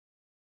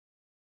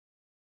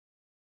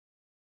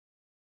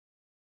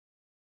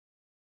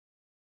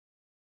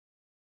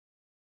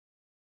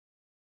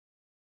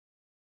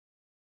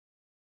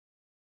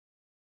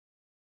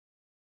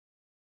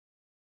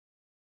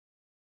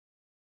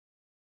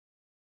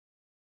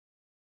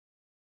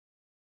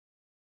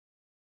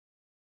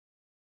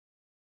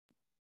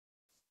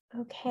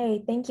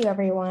Okay, thank you,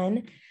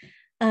 everyone.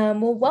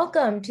 Well,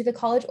 welcome to the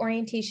College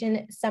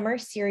Orientation Summer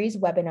Series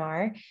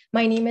webinar.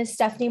 My name is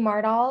Stephanie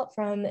Mardahl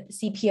from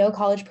CPO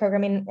College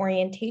Programming and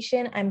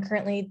Orientation. I'm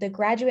currently the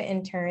graduate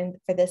intern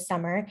for this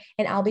summer,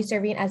 and I'll be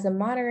serving as the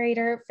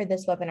moderator for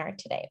this webinar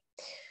today.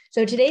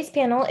 So today's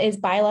panel is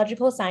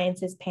Biological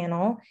Sciences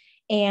panel,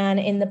 and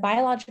in the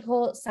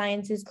Biological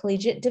Sciences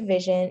Collegiate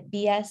Division,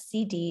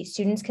 BSCD,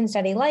 students can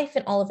study life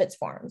in all of its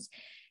forms.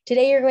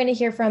 Today, you're going to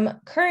hear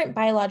from current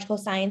biological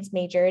science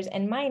majors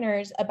and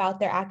minors about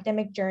their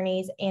academic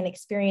journeys and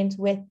experience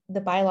with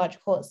the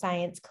Biological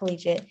Science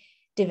Collegiate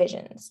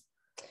Divisions.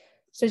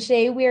 So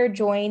today we are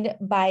joined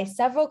by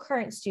several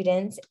current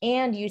students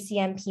and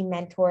UCMP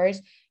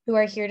mentors who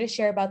are here to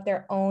share about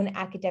their own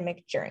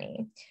academic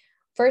journey.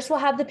 First, we'll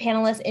have the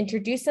panelists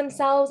introduce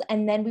themselves,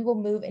 and then we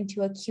will move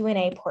into a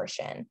Q&A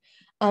portion.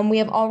 We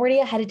have already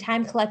ahead of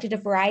time collected a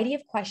variety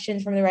of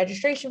questions from the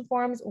registration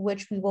forms,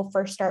 which we will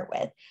first start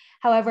with.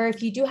 However,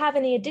 if you do have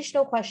any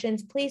additional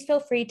questions, please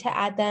feel free to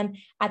add them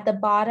at the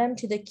bottom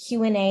to the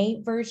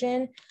Q&A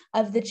version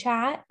of the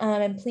chat.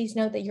 And please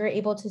note that you're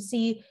able to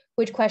see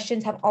which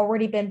questions have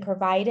already been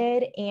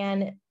provided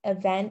and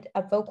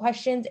vote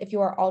questions if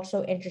you are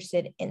also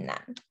interested in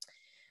them.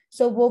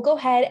 So we'll go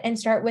ahead and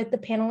start with the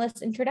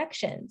panelists'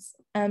 introductions.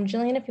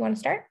 Jillian, if you want to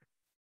start.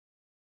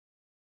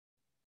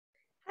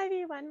 Hi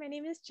everyone, my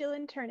name is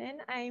Jillian Turnin.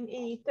 I'm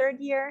a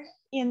third year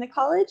in the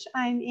college.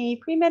 I'm a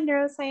pre-med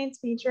neuroscience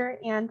major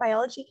and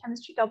biology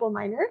chemistry double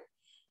minor.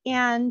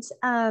 And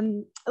a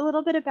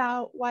little bit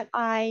about what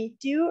I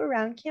do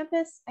around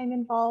campus. I'm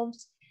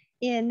involved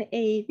in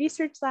a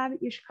research lab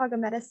at UChicago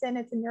Medicine.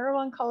 It's a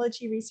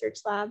neuro-oncology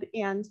research lab,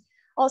 and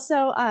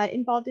also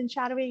involved in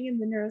shadowing in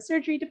the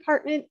neurosurgery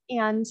department.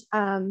 And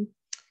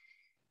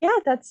yeah,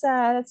 that's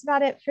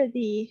about it for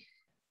the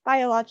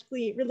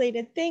biologically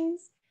related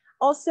things.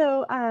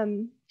 Also,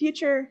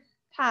 future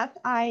path,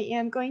 I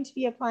am going to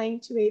be applying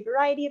to a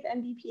variety of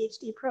MD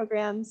PhD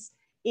programs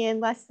in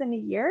less than a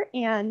year.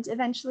 And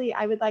eventually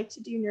I would like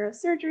to do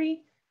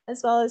neurosurgery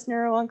as well as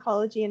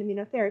neuro-oncology and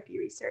immunotherapy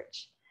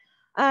research.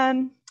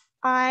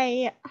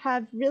 I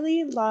have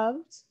really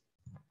loved,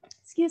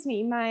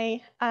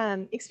 my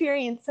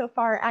experience so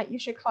far at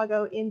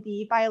UChicago in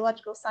the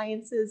biological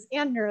sciences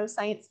and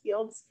neuroscience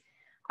fields.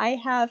 I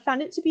have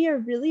found it to be a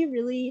really,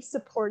 really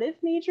supportive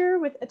major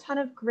with a ton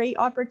of great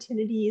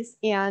opportunities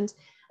and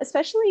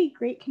especially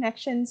great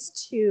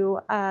connections to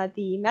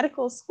the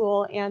medical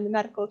school and the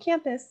medical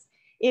campus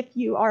if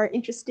you are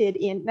interested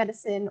in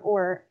medicine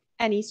or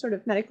any sort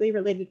of medically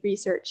related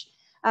research.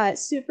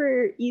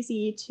 Super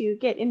easy to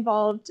get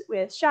involved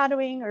with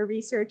shadowing or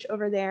research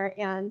over there,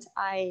 and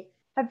I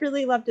have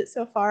really loved it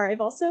so far. I've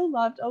also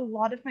loved a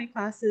lot of my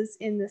classes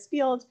in this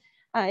field.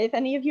 If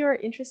any of you are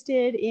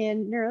interested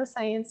in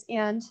neuroscience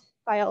and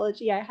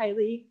biology, I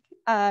highly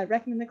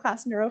recommend the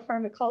class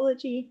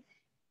Neuropharmacology,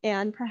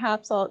 and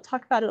perhaps I'll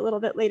talk about it a little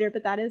bit later,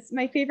 but that is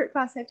my favorite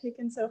class I've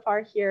taken so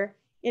far here.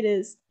 It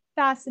is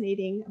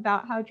fascinating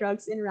about how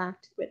drugs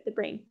interact with the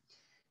brain.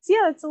 So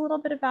yeah, it's a little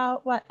bit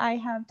about what I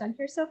have done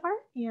here so far,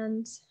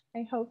 and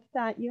I hope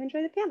that you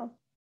enjoy the panel.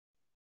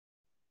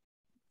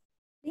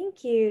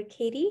 Thank you.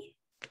 Katie?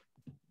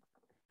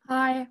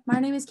 Hi, my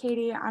name is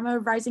Katie. I'm a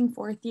rising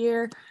fourth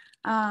year.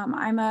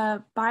 I'm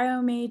a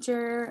bio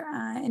major,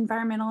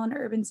 environmental and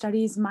urban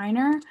studies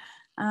minor,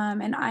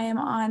 and I am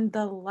on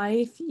the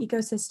Life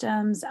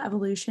Ecosystems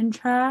Evolution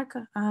track,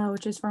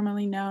 which is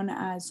formerly known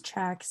as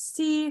Track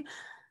C.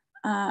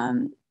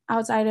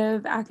 Outside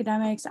of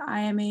academics,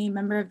 I am a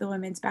member of the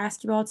women's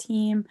basketball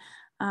team.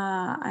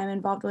 I'm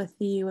involved with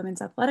the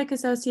Women's Athletic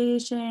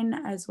Association,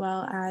 as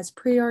well as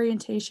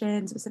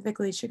pre-orientation,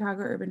 specifically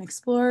Chicago Urban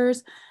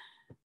Explorers.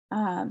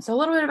 So a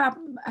little bit about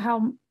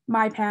how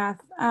my path,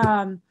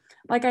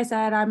 like I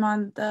said, I'm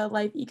on the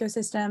Life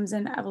Ecosystems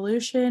and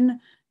Evolution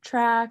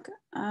track,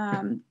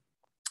 and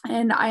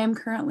I am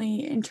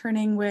currently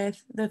interning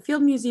with the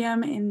Field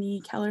Museum in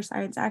the Keller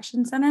Science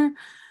Action Center,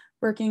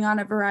 working on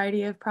a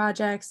variety of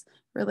projects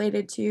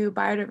related to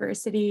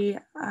biodiversity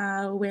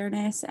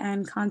awareness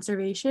and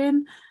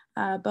conservation,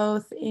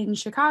 both in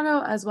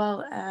Chicago as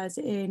well as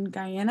in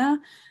Guyana,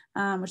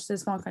 which is a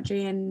small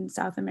country in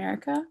South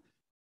America.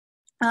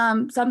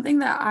 Something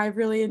that I've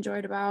really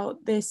enjoyed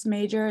about this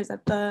major is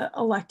that the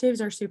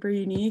electives are super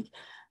unique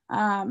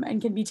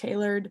and can be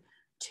tailored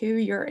to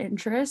your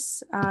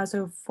interests.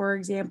 So for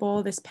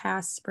example, this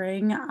past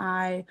spring,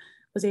 I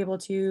was able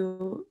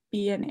to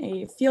be in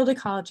a field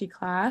ecology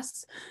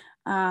class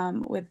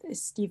with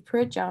Steve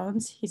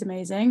Pruitt-Jones, he's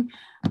amazing,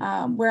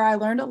 where I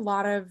learned a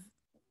lot of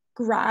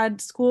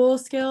grad school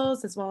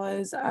skills as well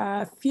as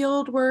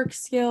field work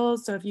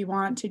skills. So if you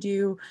want to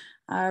do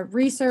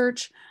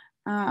research,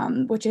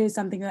 which is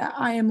something that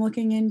I am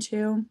looking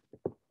into,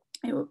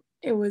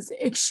 it was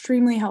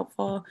extremely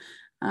helpful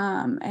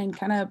and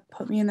kind of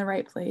put me in the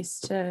right place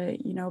to,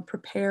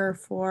 prepare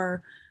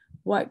for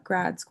what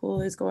grad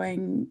school is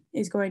going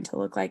to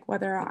look like,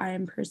 whether I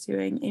am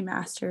pursuing a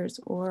master's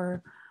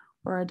or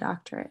a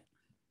doctorate.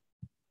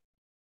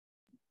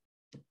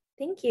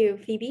 Thank you,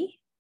 Phoebe.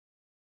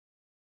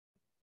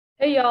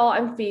 Hey y'all,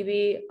 I'm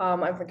Phoebe.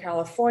 I'm from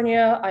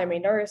California. I'm a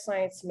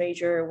neuroscience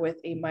major with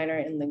a minor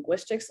in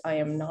linguistics. I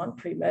am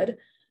non-pre-med.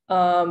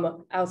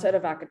 Outside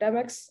of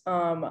academics,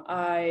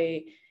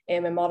 I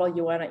am a model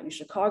UN at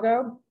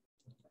UChicago.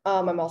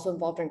 I'm also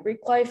involved in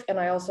Greek life, and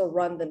I also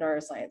run the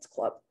neuroscience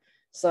club.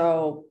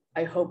 So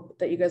I hope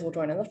that you guys will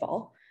join in the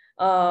fall.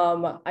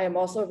 I am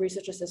also a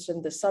research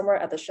assistant this summer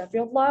at the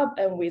Sheffield lab,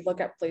 and we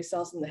look at place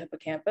cells in the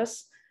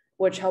hippocampus,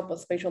 which help with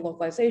spatial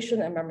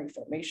localization and memory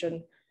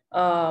formation.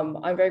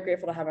 I'm very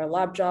grateful to have my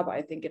lab job.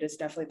 I think it is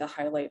definitely the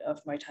highlight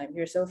of my time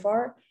here so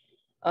far.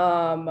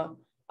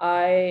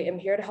 I am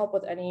here to help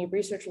with any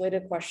research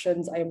related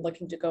questions. I am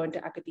looking to go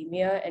into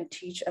academia and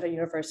teach at a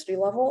university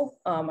level.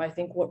 I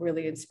think what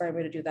really inspired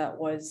me to do that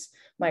was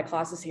my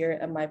classes here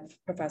and my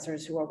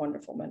professors who are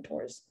wonderful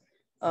mentors.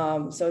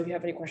 So if you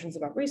have any questions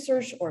about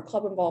research or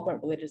club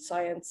involvement related to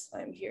science,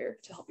 I'm here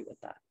to help you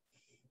with that.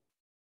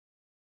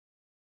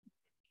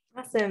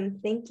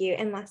 Awesome, thank you.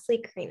 And lastly,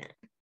 Karina.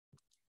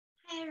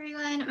 Hi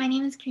everyone, my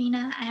name is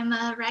Karina. I'm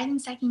a rising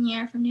second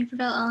year from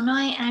Naperville,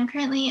 Illinois, and I'm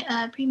currently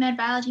a pre-med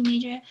biology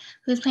major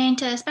who's planning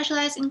to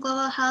specialize in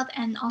global health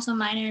and also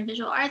minor in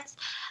visual arts.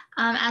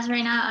 As of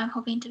right now, I'm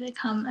hoping to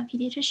become a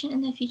pediatrician in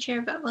the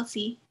future, but we'll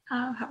see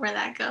where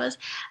that goes.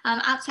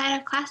 Outside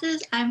of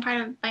classes, I'm part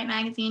of Bite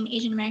Magazine,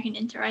 Asian American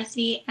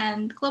InterVarsity,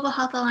 and Global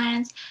Health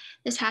Alliance.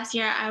 This past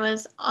year, I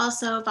was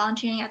also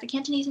volunteering as a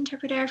Cantonese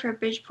interpreter for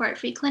Bridgeport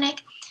Free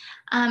Clinic.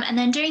 And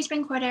then during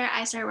spring quarter,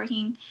 I started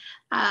working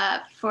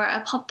for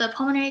the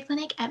pulmonary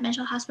clinic at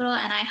Mitchell Hospital,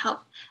 and I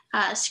help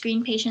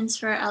screen patients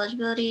for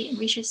eligibility in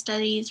research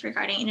studies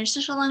regarding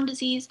interstitial lung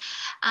disease.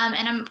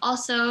 And I'm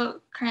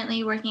also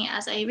currently working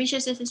as a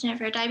research assistant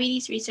for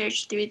diabetes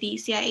research through the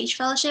CIH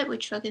Fellowship,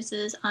 which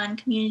focuses on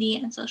community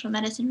and social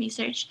medicine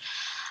research.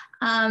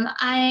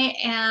 I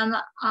am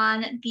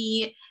on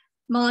the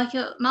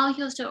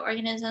molecules to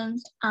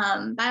organisms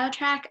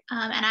biotrack,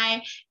 and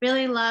I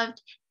really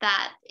loved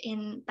that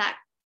in that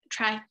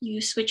track you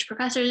switch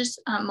professors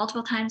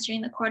multiple times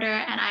during the quarter,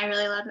 and I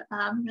really loved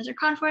Mr.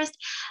 Cronforst,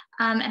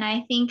 and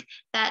I think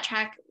that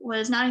track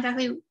was not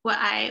exactly what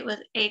I was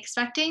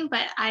expecting,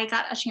 but I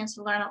got a chance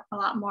to learn a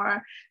lot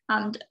more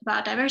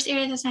about diverse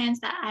areas of science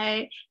that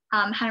I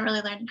hadn't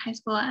really learned in high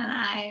school, and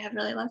I have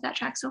really loved that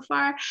track so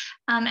far.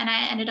 And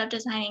I ended up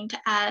deciding to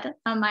add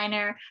a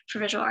minor for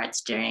visual arts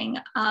during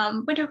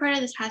winter quarter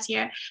this past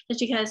year,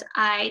 just because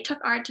I took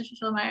art to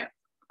fulfill my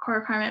core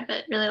requirement,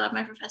 but really loved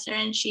my professor,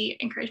 and she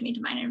encouraged me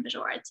to minor in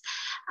visual arts.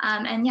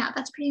 And yeah,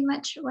 that's pretty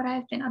much what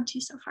I've been up to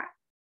so far.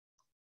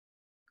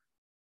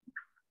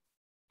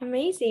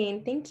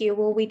 Amazing, thank you.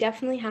 Well, we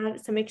definitely have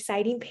some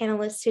exciting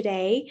panelists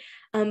today,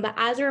 but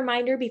as a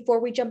reminder, before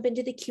we jump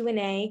into the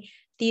Q&A,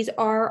 these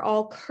are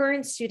all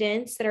current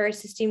students that are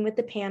assisting with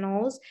the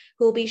panels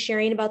who will be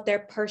sharing about their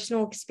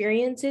personal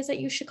experiences at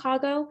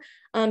UChicago.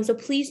 So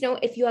please note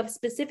if you have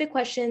specific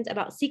questions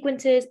about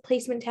sequences,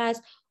 placement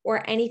tests,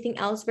 or anything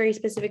else very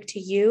specific to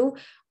you,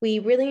 we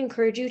really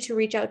encourage you to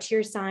reach out to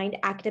your assigned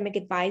academic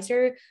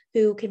advisor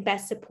who can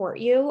best support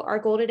you. Our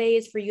goal today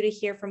is for you to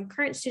hear from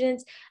current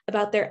students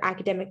about their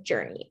academic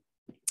journey.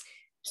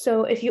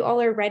 So if you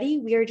all are ready,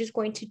 we are just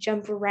going to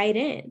jump right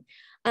in.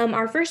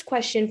 Our first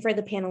question for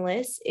the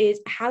panelists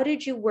is, how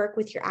did you work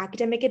with your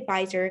academic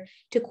advisor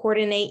to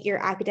coordinate your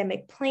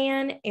academic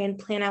plan and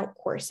plan out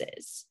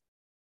courses?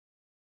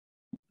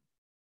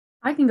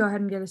 I can go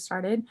ahead and get us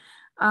started.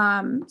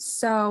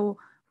 So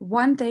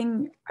one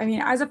thing, I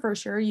mean, as a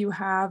first year, you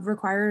have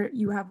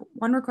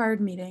one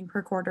required meeting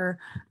per quarter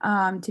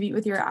to meet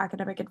with your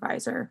academic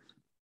advisor.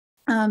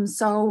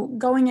 So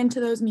going into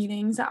those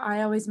meetings,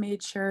 I always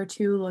made sure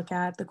to look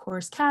at the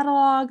course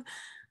catalog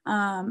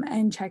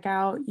and check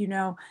out,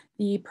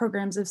 the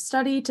programs of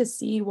study to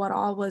see what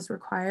all was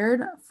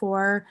required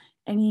for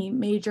any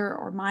major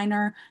or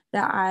minor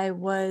that I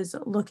was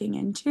looking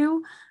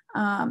into.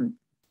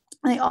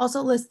 I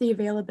also list the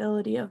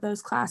availability of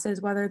those classes,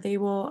 whether they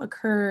will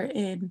occur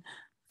in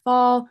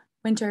fall,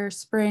 winter,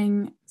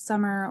 spring,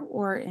 summer,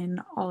 or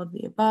in all of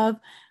the above.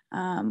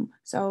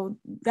 So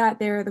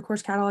the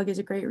course catalog is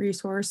a great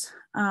resource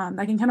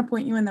that can kind of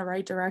point you in the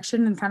right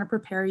direction and kind of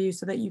prepare you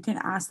so that you can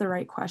ask the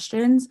right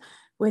questions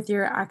with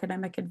your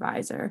academic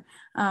advisor,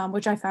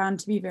 which I found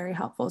to be very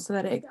helpful so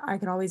that I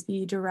could always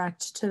be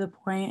direct to the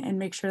point and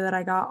make sure that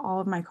I got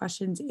all of my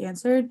questions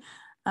answered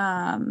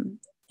in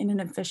an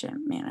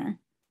efficient manner.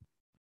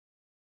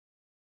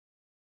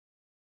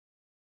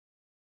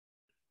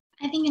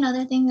 I think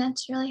another thing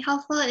that's really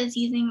helpful is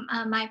using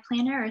My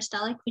Planner or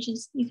Stellic, which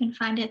is, you can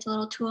find it, it's a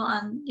little tool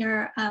on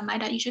your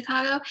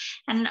my.uchicago.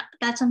 And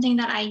that's something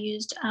that I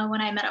used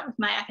when I met up with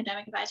my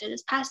academic advisor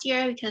this past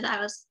year, because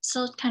I was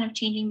still kind of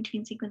changing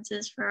between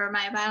sequences for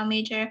my bio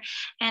major.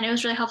 And it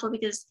was really helpful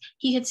because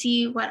he could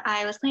see what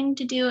I was planning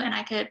to do and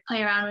I could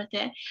play around with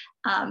it.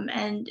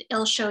 And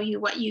it'll show you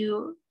what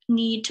you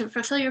need to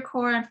fulfill your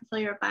core and fulfill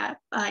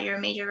your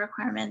major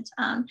requirements.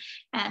 And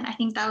I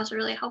think that was a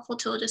really helpful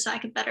tool just so I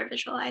could better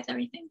visualize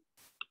everything.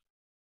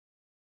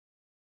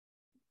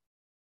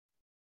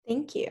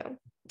 Thank you.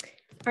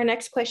 Our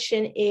next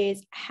question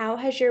is, how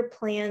has your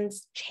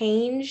plans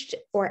changed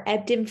or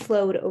ebbed and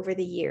flowed over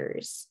the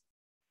years?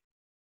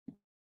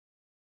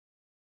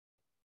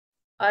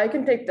 I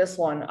can take this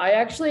one. I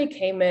actually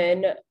came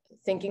in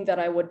thinking that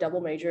I would double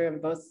major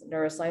in both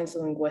neuroscience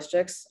and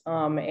linguistics,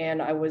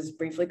 and I was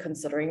briefly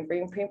considering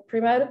being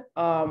pre-med.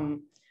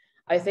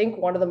 I think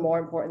one of the more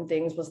important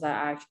things was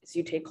that as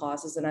you take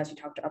classes and as you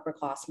talk to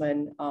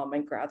upperclassmen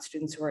and grad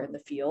students who are in the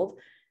field,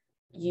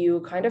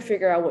 you kind of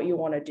figure out what you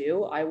want to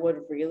do. I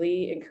would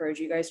really encourage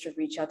you guys to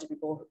reach out to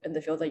people in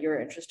the field that you're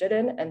interested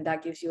in, and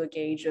that gives you a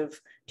gauge of,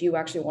 do you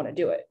actually want to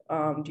do it?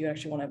 Do you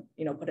actually want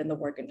to, put in the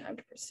work and time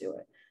to pursue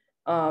it?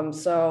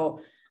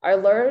 So I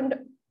learned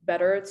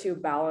better to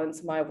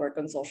balance my work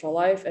and social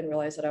life and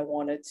realize that I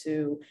wanted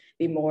to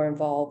be more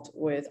involved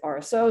with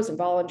RSOs and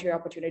volunteer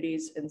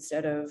opportunities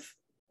instead of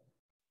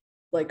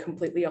like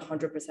completely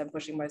 100%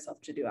 pushing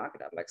myself to do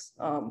academics.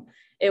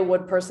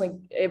 It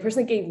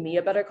personally gave me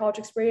a better college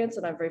experience,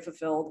 and I'm very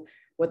fulfilled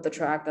with the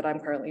track that I'm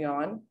currently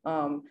on.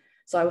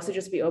 So I would say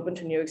just be open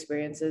to new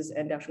experiences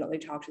and definitely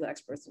talk to the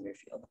experts in your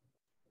field.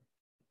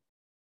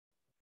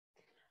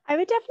 I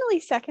would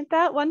definitely second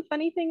that. One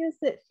funny thing is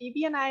that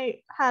Phoebe and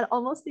I had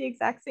almost the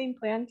exact same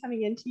plan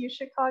coming into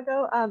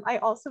UChicago. I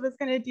also was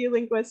going to do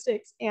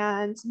linguistics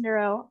and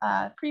neuro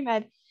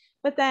pre-med,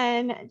 but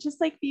then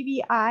just like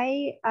Phoebe,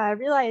 I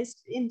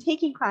realized in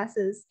taking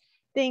classes,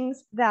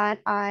 things that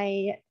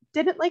I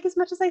didn't like as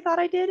much as I thought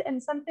I did,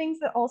 and some things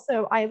that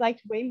also I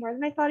liked way more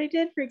than I thought I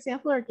did. For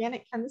example,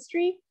 organic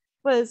chemistry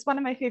was one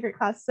of my favorite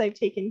classes I've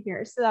taken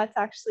here. So that's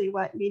actually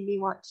what made me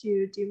want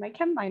to do my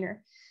chem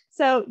minor.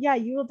 So yeah,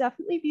 you will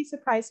definitely be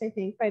surprised, I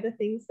think, by the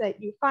things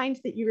that you find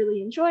that you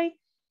really enjoy.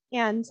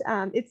 And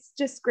it's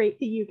just great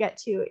that you get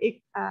to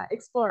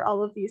explore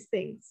all of these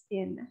things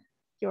in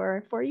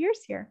your 4 years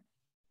here.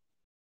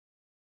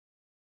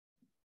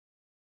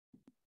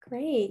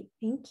 Great,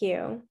 thank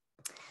you.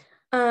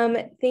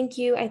 Thank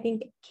you. I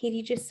think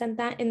Katie just sent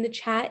that in the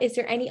chat. Is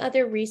there any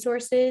other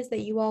resources that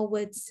you all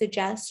would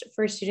suggest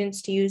for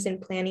students to use in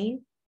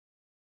planning?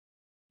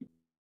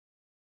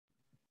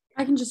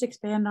 I can just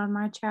expand on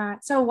my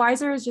chat. So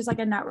Wiser is just like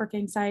a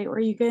networking site where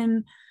you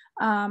can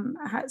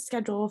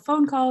schedule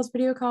phone calls,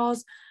 video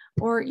calls,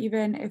 or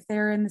even if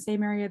they're in the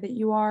same area that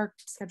you are,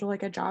 schedule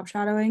like a job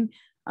shadowing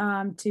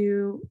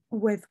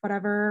with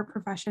whatever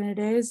profession it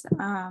is.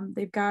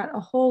 They've got a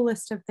whole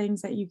list of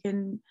things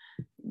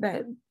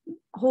that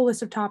whole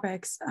list of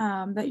topics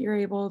that you're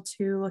able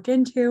to look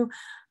into.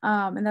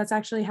 And that's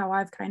actually how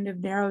I've kind of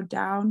narrowed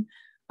down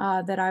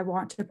that I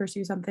want to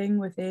pursue something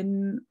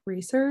within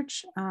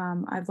research.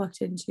 I've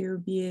looked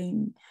into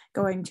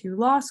going to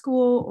law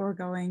school or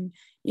going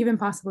even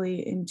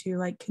possibly into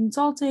like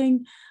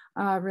consulting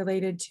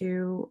related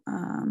to,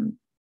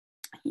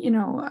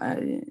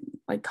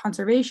 like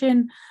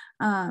conservation.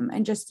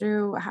 And just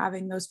through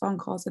having those phone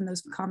calls and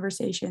those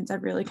conversations,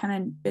 I've really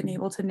kind of been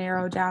able to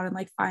narrow down and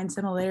like find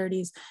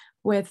similarities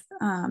with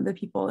the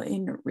people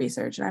in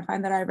research. And I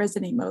find that I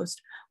resonate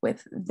most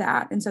with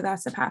that. And so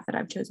that's the path that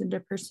I've chosen to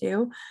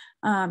pursue.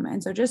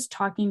 And so just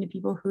talking to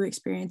people who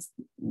experience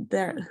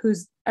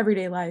whose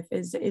everyday life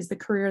is the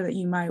career that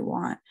you might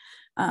want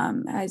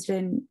has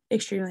been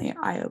extremely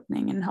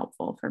eye-opening and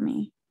helpful for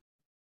me.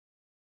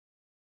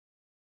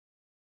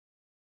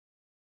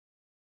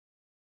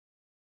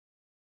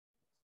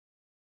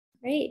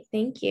 Great,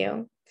 thank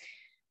you.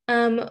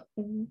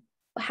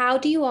 How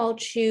do you all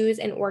choose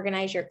and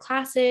organize your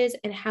classes,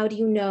 and how do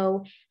you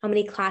know how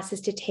many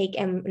classes to take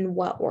and in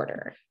what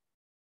order?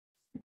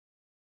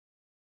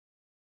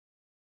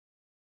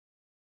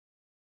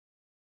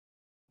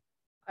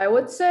 I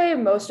would say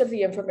most of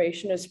the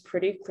information is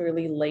pretty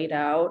clearly laid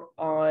out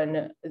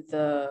on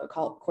the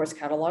course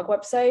catalog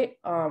website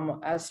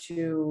as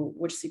to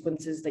which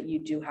sequences that you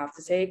do have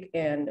to take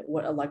and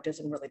what electives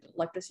and related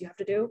electives you have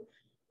to do.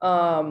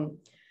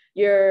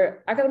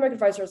 Your academic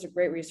advisor is a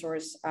great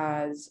resource,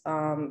 as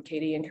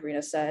Katie and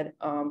Karina said,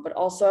 but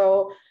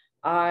also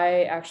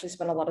I actually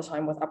spent a lot of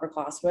time with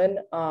upperclassmen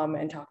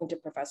and talking to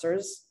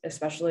professors,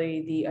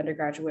 especially the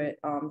undergraduate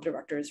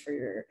directors for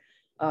your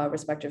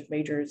respective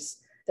majors.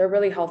 They're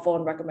really helpful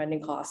in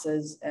recommending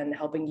classes and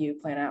helping you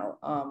plan out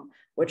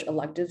which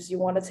electives you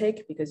want to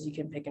take, because you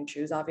can pick and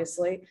choose,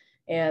 obviously.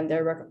 And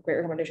there are great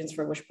recommendations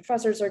for which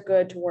professors are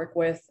good to work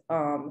with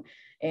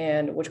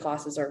and which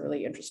classes are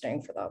really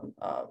interesting for them.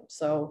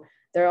 So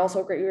they're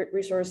also a great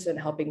resource in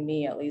helping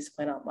me at least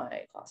plan out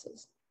my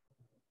classes.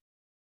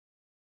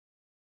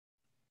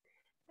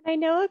 I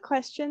know a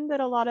question that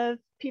a lot of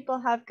people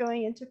have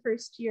going into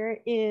first year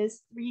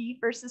is 3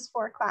 versus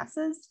 4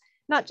 classes,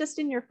 not just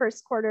in your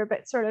first quarter,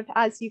 but sort of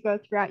as you go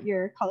throughout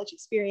your college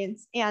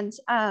experience. And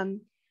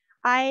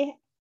I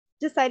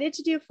decided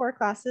to do 4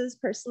 classes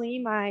personally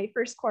my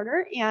first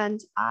quarter,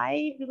 and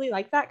I really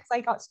like that because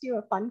I got to do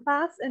a fun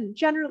class. And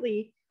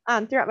generally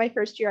throughout my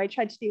first year, I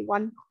tried to do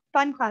 1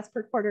 fun class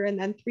per quarter and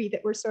then 3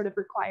 that were sort of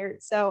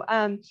required. So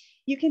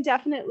you can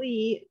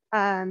definitely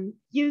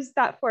use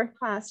that 4th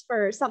class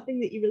for something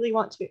that you really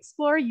want to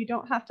explore. You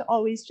don't have to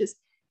always just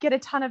get a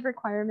ton of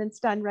requirements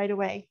done right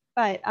away.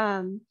 But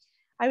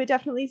I would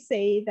definitely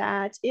say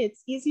that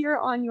it's easier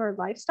on your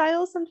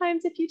lifestyle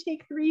sometimes if you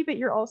take 3, but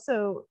you're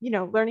also,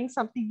 learning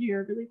something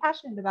you're really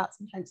passionate about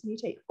sometimes when you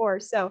take 4.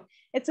 So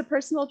it's a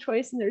personal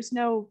choice and there's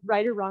no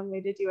right or wrong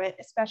way to do it,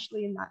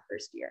 especially in that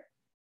first year.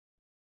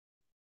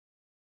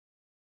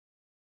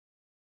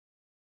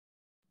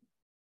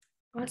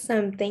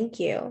 Awesome, thank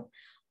you.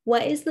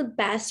 What is the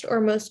best or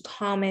most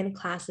common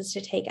classes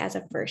to take as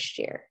a first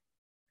year?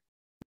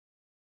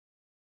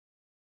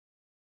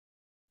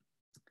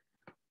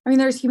 I mean,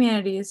 there's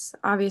humanities,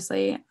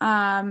 obviously.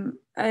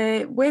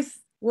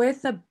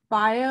 With a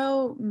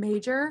bio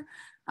major,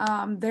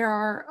 there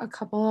are a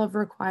couple of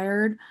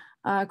required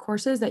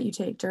courses that you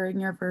take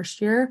during your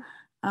first year.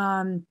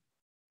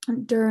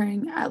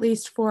 During, at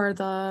least for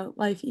the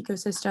life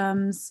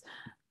ecosystems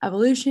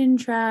evolution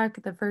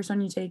track, the first one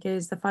you take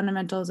is the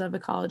fundamentals of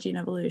ecology and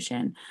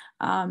evolution.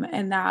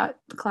 And that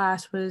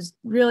class was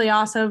really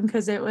awesome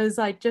because it was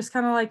like just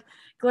kind of like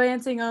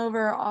glancing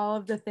over all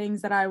of the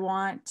things that I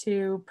want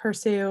to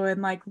pursue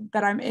and like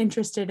that I'm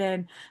interested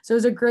in. So it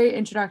was a great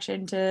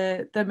introduction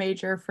to the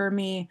major for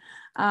me.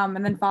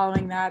 And then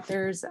following that,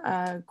 there's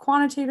a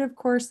quantitative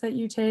course that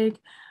you take,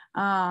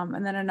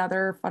 and then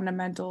another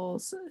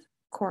fundamentals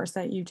course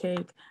that you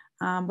take,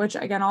 which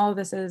again, all of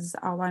this is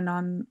outlined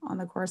on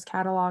the course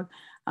catalog.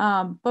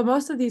 But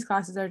most of these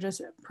classes are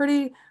just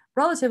pretty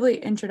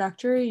relatively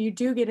introductory. You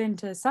do get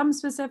into some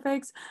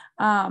specifics,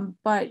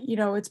 but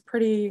it's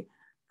pretty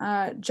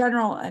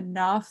general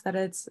enough that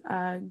it's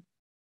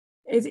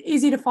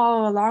easy to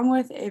follow along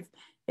with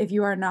if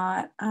you are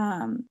not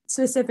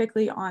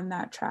specifically on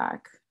that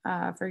track.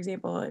 For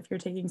example, if you're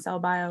taking cell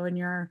bio and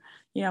you're,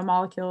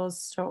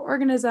 molecules to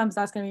organisms,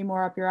 that's going to be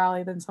more up your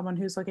alley than someone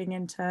who's looking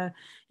into,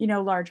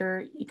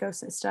 larger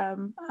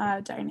ecosystem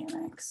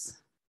dynamics.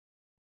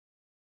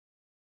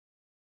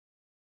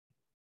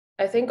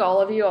 I think all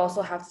of you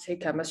also have to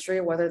take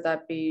chemistry, whether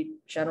that be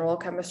general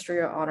chemistry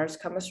or honors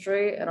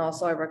chemistry. And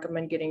also I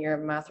recommend getting your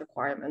math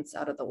requirements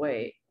out of the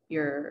way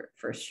your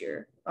first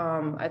year.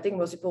 I think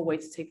most people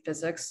wait to take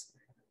physics,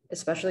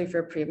 especially if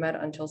you're pre-med,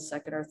 until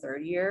 2nd or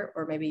 3rd year,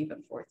 or maybe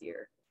even 4th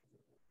year.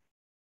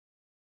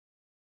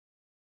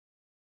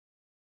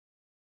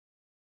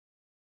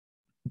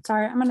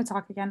 Sorry, I'm going to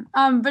talk again.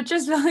 But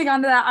just building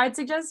onto that, I'd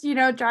suggest,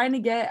 trying to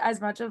get as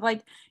much of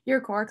like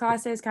your core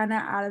classes kind of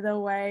out of the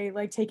way,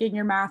 like taking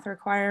your math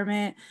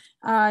requirement,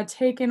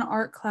 take an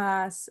art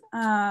class,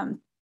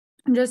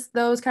 just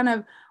those kind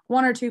of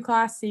 1 or 2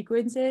 class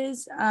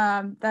sequences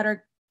that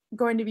are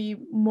going to be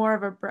more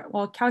of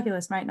a,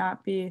 calculus might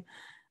not be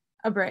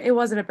a break. It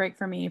wasn't a break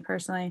for me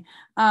personally.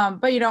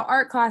 But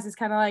art class is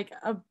kind of like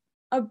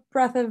a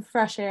breath of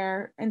fresh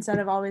air instead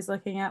of always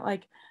looking at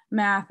like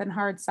math and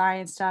hard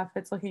science stuff.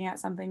 It's looking at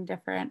something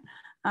different.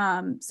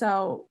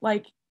 So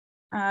like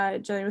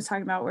Jillian was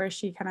talking about, where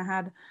she kind of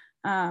had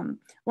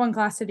one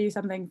class to do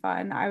something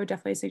fun. I would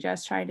definitely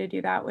suggest trying to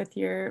do that with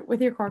your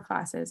core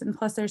classes. And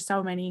plus there's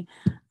so many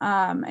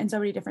and so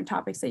many different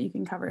topics that you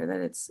can cover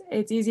that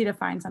it's easy to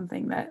find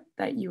something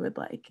that you would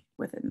like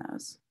within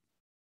those.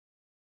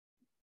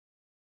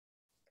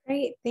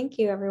 Great, thank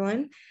you,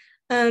 everyone.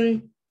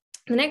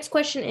 The next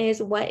question is,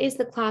 what is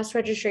the class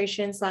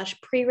registration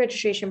 /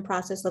 pre-registration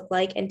process look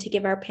like? And to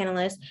give our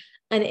panelists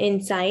an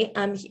insight,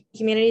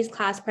 humanities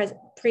class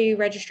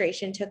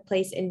pre-registration took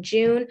place in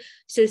June,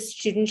 so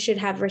students should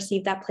have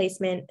received that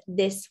placement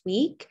this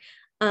week.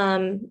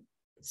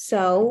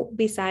 So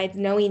besides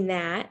knowing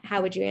that,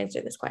 how would you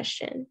answer this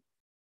question?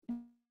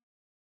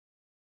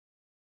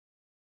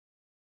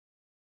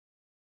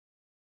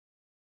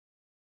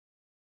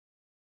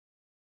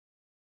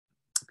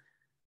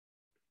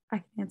 I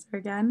can answer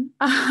again.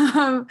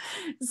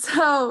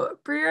 So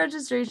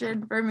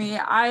pre-registration for me,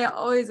 I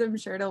always am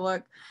sure to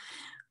look,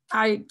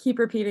 I keep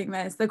repeating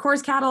this, the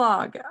course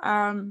catalog.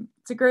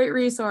 It's a great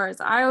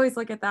resource. I always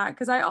look at that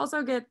because I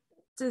also get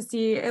to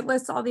see, it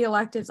lists all the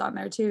electives on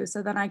there too.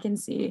 So then I can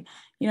see,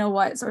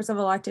 what sorts of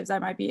electives I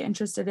might be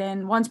interested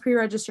in. Once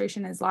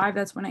pre-registration is live,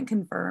 that's when it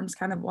confirms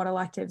kind of what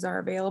electives are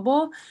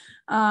available.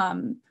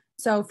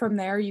 So from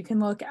there, you can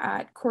look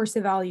at course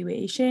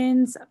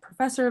evaluations,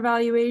 professor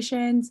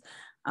evaluations,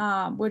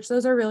 which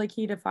those are really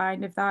key to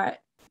find if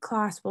that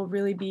class will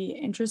really be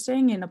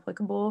interesting and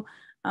applicable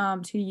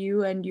to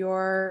you and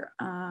your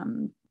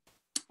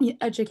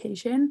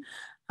education.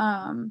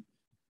 Other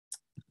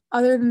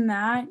than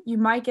that, you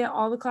might get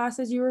all the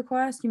classes you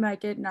request, you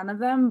might get none of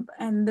them,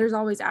 and there's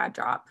always add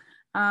drop.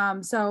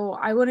 So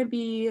I wouldn't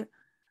be,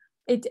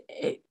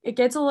 it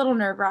gets a little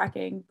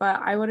nerve-wracking,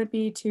 but I wouldn't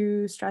be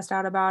too stressed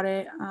out about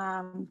it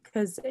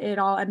because it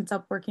all ends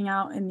up working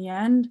out in the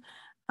end.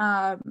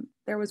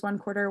 There was one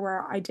quarter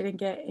where I didn't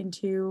get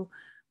into,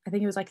 I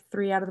think it was like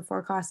 3 out of the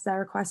 4 classes I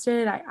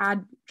requested. I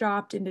add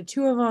dropped into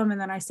 2 of them, and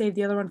then I saved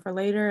the other one for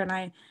later, and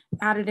I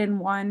added in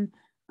one,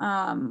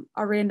 a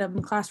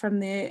random class from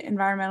the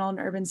Environmental and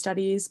Urban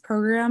Studies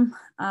program.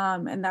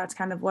 And that's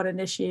kind of what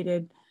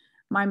initiated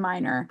my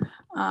minor.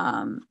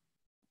 And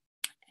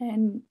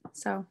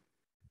so,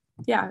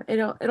 yeah,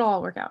 it'll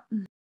all work out.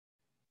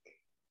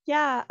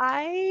 Yeah,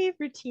 I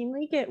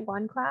routinely get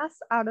one class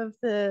out of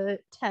the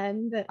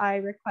 10 that I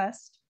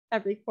request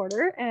every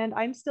quarter, and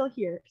I'm still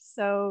here,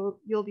 so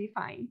you'll be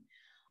fine.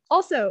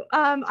 Also,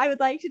 I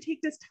would like to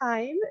take this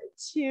time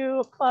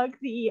to plug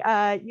the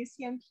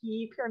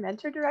UCMP Peer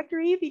Mentor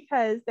Directory,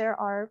 because there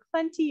are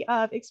plenty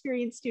of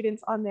experienced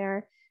students on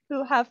there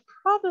who have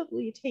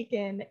probably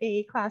taken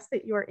a class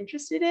that you're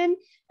interested in.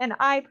 And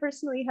I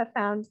personally have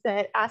found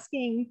that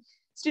asking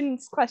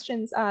students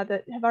questions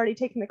that have already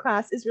taken the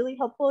class is really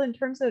helpful in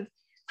terms of,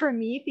 for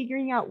me,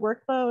 figuring out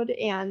workload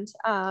and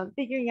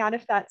figuring out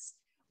if that's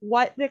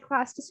what the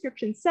class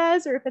description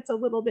says or if it's a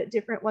little bit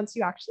different once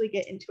you actually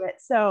get into it.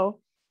 So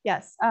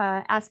yes,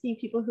 asking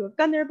people who have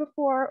been there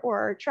before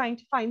or trying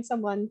to find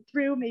someone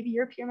through maybe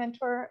your peer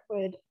mentor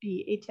would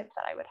be a tip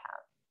that I would have.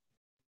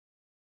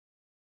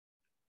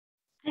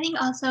 I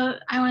think also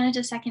I wanted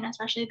to second,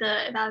 especially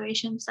the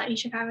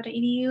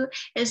evaluations.uchicago.edu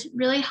is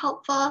really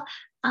helpful.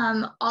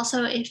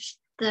 Also, if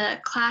the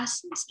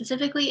class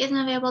specifically isn't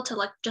available, to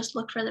just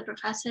look for the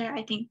professor.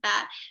 I think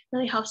that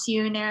really helps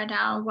you narrow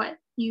down what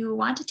you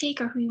want to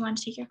take or who you want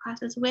to take your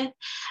classes with.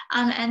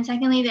 And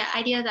secondly, the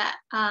idea that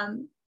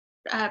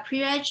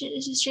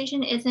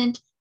pre-registration isn't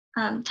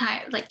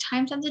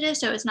time sensitive,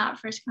 so it's not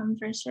first come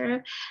first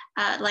serve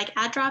like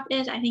add drop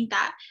is. I think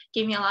that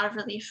gave me a lot of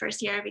relief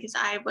first year, because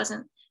I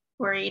wasn't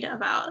worried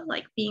about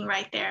being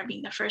right there,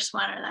 being the first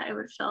one, or that it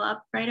would fill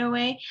up right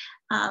away.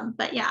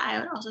 But yeah, I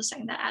would also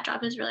say that add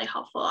drop is really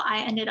helpful.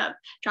 I ended up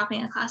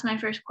dropping a class my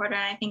first quarter,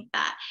 and I think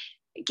that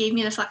it gave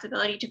me the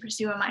flexibility to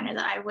pursue a minor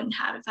that I wouldn't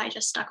have if I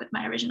just stuck with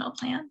my original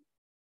plan.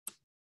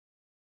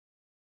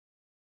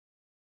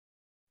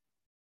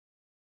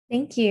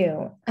 Thank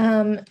you.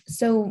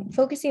 So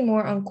focusing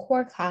more on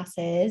core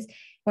classes,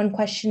 one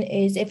question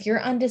is, if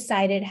you're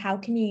undecided, how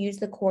can you use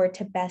the core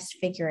to best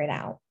figure it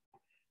out?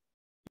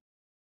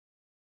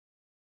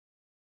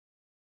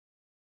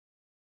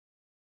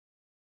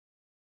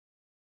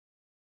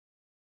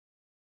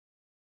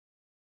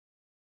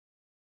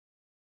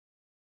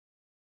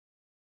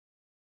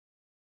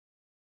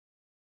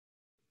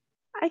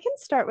 I can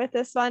start with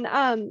this one.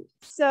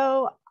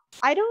 So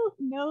I don't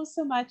know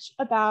so much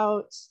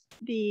about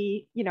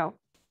the,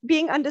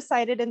 being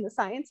undecided in the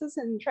sciences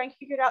and trying to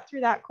figure it out through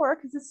that core,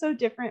 because it's so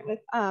different with,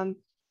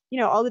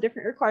 all the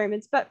different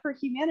requirements. But for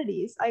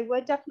humanities, I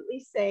would definitely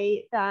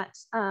say that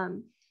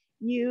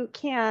you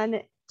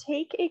can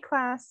take a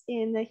class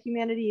in the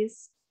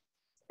humanities,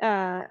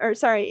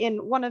 in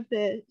one of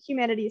the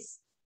humanities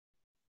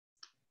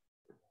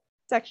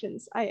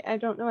sections. I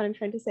don't know what I'm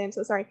trying to say. I'm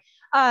so sorry.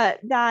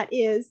 That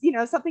is,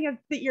 something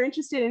that you're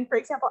interested in. For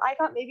example, I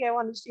thought maybe I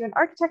wanted to do an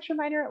architecture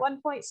minor at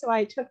one point. So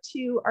I took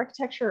 2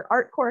 architecture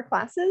art core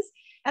classes,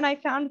 and I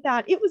found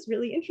that it was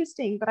really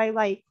interesting, but I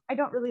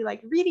don't really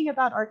like reading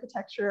about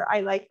architecture.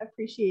 I like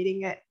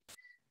appreciating it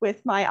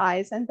with my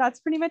eyes, and that's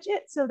pretty much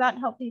it. So that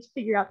helped me to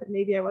figure out that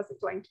maybe I wasn't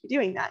going to be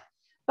doing that.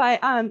 But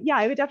yeah,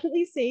 I would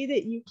definitely say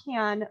that you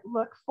can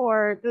look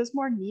for those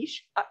more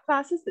niche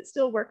classes that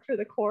still work for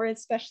the core,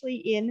 especially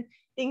in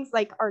things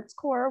like arts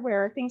core,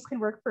 where things can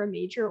work for a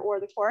major or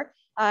the core,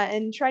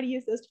 and try to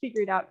use those to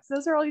figure it out, because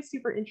those are always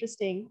super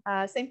interesting.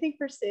 Same thing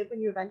for Civ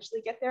when you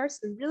eventually get there.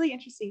 Some really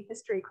interesting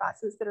history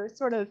classes that are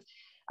sort of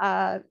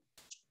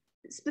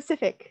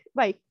specific,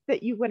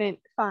 that you wouldn't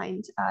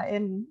find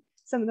in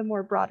some of the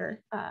more broad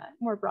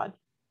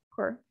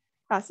core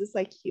classes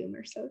like Hume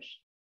or Soc.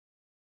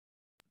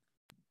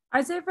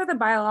 I'd say for the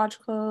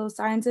biological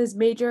sciences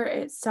major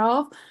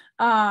itself,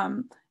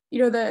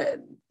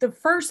 the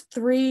first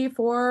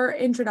 3-4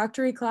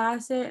 introductory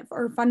classes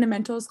or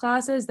fundamentals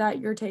classes that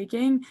you're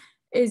taking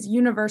is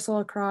universal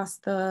across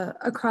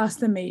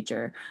the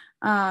major,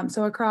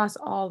 so across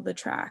all the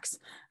tracks,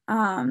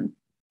 and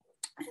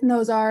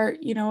those are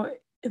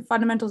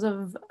fundamentals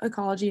of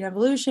ecology and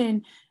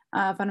evolution,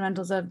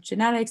 fundamentals of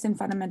genetics, and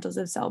fundamentals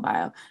of cell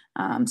bio.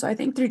 So I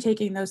think through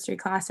taking those 3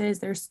 classes,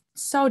 they're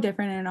so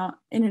different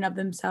in and of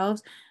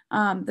themselves,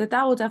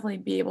 that will definitely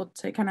be able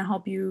to kind of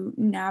help you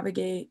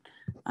navigate,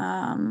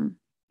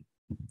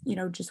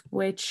 just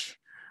which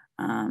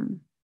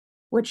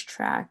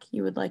track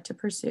you would like to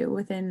pursue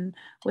within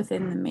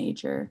the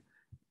major.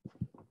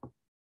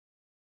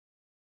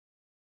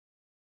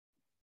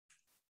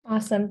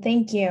 Awesome,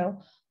 thank you.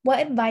 What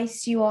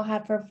advice do you all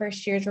have for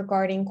first years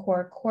regarding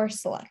core course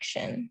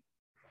selection?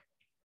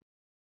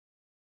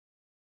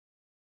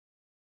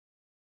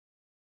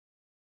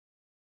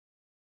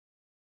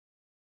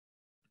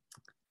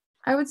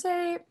 I would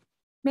say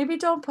maybe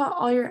don't put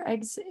all your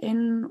eggs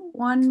in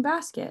one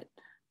basket.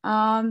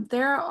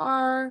 There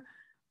are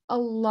a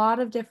lot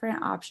of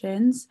different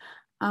options.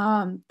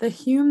 The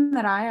Hume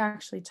that I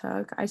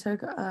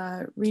took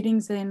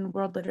readings in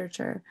world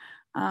literature.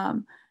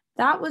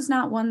 That was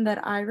not one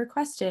that I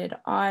requested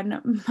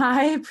on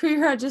my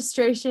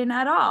pre-registration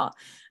at all.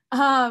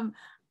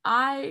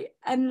 I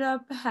ended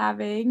up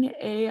having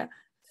a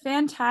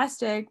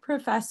fantastic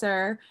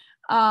professor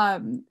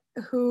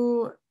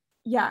who,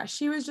 yeah,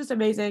 she was just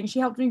amazing. She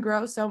helped me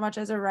grow so much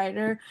as a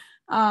writer.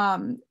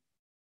 And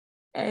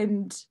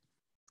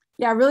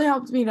yeah, it really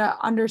helped me to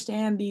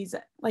understand these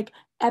like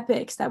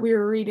epics that we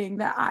were reading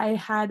that I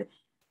had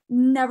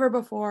never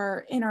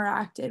before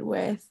interacted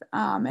with,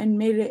 and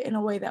made it in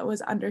a way that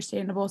was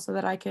understandable so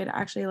that I could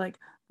actually like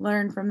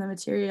learn from the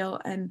material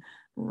and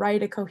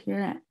write a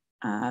coherent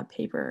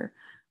paper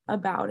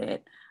about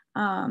it.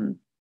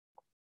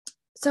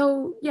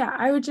 So yeah,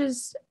 I would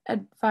just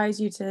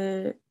advise you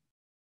to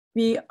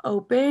be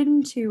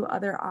open to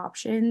other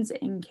options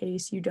in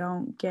case you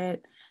don't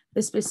get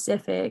the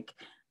specific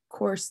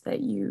course that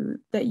you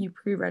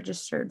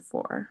pre-registered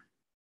for.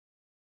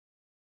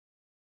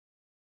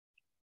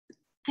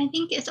 I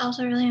think it's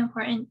also really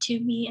important to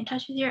be in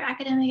touch with your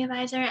academic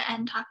advisor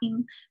and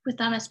talking with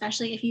them,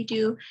 especially if you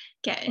do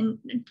get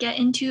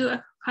into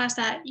a class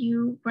that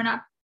you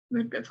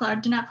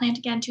did not plan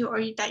to get into,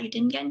 or that you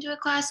didn't get into a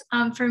class.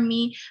 For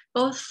me,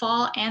 both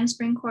fall and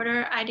spring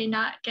quarter, I did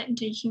not get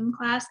into human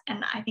class,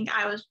 and I think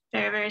I was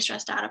very, very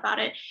stressed out about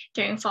it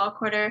during fall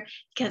quarter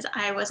because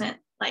I wasn't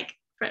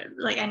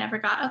I never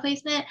got a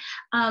placement,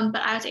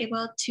 but I was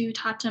able to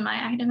talk to my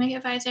academic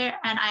advisor,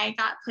 and I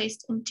got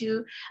placed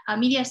into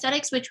media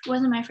aesthetics, which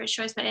wasn't my first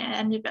choice, but it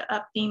ended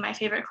up being my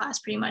favorite class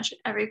pretty much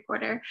every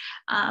quarter.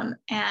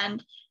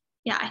 And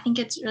yeah, I think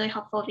it's really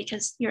helpful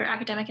because your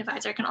academic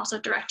advisor can also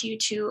direct you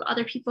to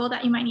other people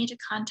that you might need to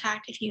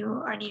contact if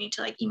you are needing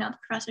to like email the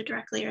professor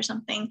directly or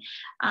something.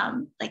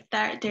 Like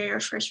they're your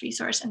first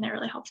resource, and they're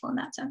really helpful in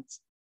that sense.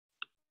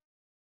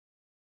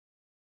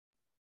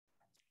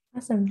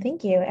 Awesome.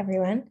 Thank you,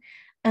 everyone.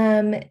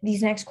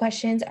 These next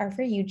questions are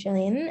for you,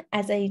 Jillian,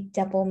 as a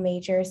double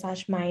major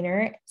 /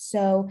 minor.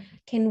 So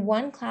can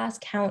one class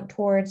count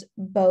towards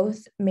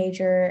both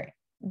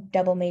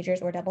double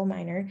majors or double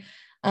minor?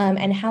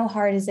 And how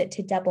hard is it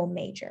to double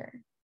major?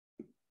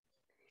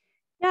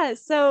 Yeah,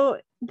 so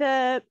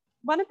the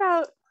one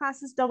about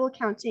classes double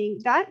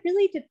counting, that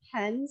really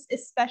depends,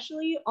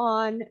 especially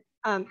on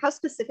how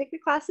specific the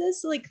class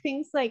is. So like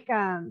things like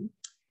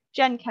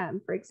Gen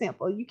Chem, for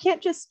example, you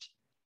can't just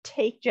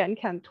take Gen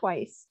Chem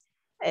twice.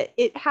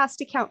 It has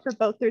to count for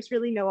both. There's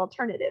really no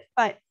alternative.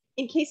 But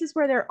in cases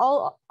where there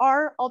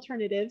are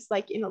alternatives,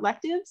 like in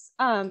electives,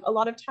 a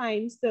lot of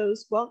times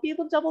those won't be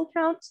able to double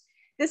count.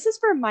 This is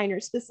for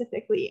minors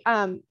specifically.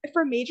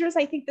 For majors,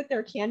 I think that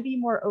there can be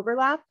more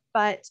overlap,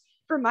 but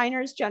for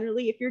minors,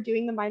 generally, if you're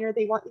doing the minor,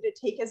 they want you to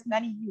take as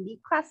many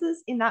unique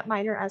classes in that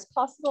minor as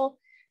possible.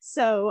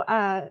 So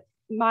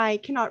my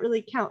cannot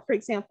really count, for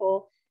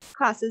example,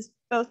 classes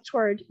both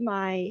toward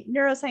my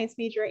neuroscience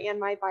major and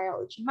my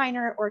biology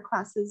minor, or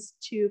classes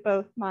to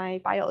both my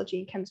biology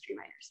and chemistry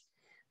minors.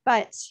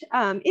 But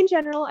in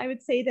general, I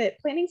would say that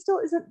planning still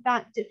isn't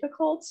that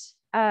difficult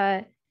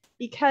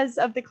because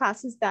of the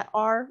classes that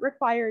are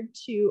required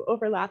to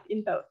overlap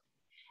in both.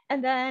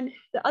 And then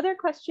the other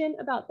question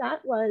about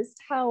that was,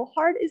 how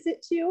hard is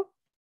it to?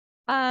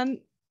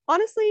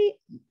 Honestly,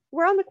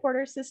 we're on the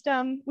quarter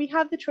system. We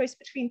have the choice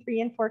between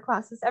 3 and 4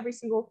 classes every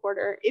single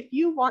quarter. If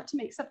you want to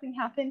make something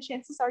happen,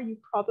 chances are you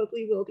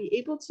probably will be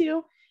able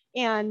to.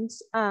 And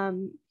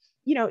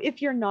you know,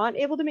 if you're not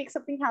able to make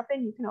something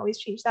happen, you can always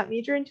change that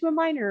major into a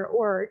minor,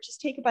 or just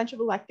take a bunch of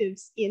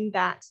electives in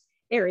that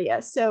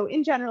area. So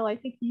in general, I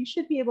think you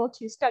should be able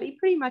to study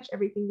pretty much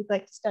everything you'd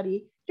like to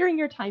study during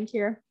your time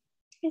here.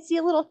 I see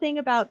a little thing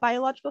about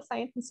biological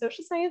science and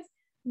social science.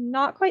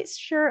 Not quite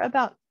sure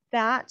about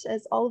that,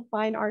 as all of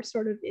mine are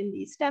sort of in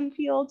the STEM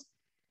field.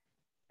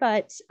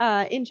 But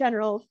in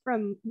general,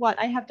 from what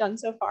I have done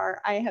so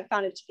far, I have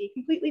found it to be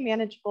completely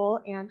manageable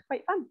and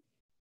quite fun.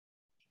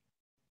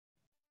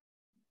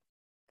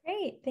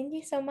 Great, thank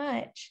you so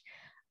much.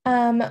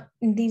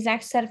 These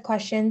next set of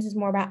questions is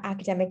more about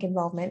academic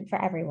involvement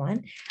for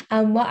everyone.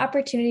 What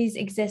opportunities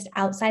exist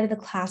outside of the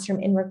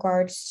classroom in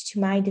regards to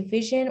my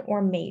division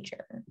or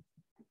major?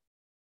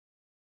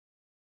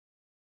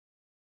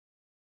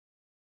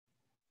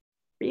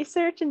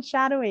 Research and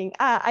shadowing.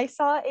 I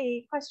saw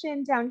a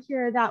question down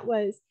here that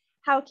was,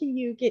 how can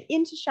you get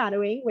into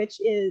shadowing,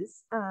 which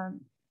is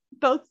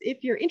both if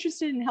you're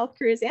interested in health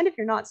careers and if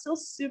you're not, still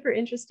super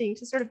interesting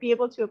to sort of be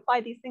able to apply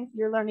these things that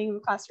you're learning in the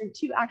classroom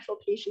to actual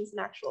patients and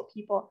actual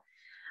people.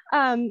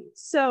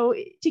 So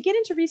to get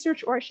into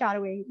research or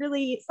shadowing,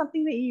 really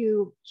something that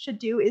you should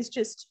do is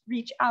just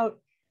reach out.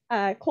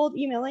 Cold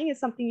emailing is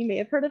something you may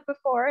have heard of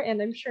before,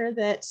 and I'm sure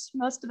that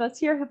most of us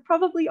here have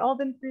probably all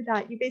been through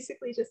that. You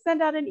basically just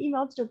send out an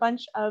email to a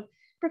bunch of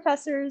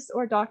professors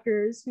or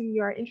doctors whom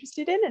you are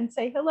interested in and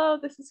say, hello,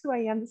 this is who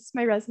I am, this is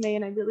my resume,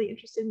 and I'm really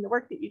interested in the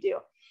work that you do.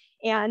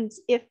 And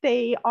if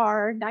they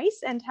are nice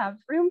and have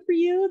room for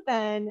you,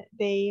 then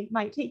they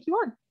might take you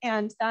on.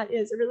 And that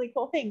is a really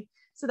cool thing.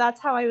 So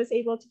that's how I was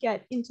able to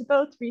get into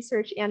both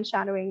research and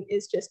shadowing,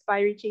 is just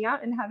by reaching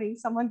out and having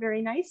someone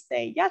very nice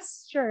say,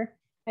 yes, sure,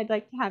 I'd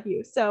like to have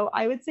you. So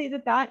I would say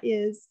that that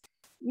is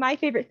my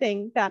favorite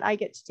thing that I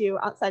get to do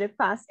outside of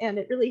class. And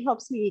it really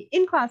helps me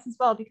in class as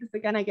well, because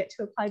again, I get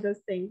to apply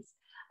those things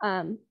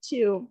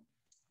to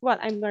what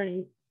I'm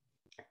learning.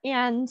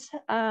 And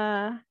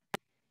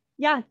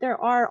yeah,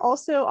 there are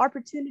also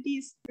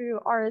opportunities through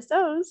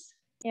RSOs,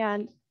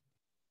 and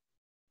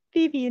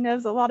Phoebe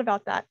knows a lot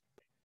about that.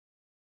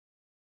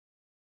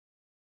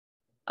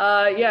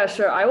 Yeah,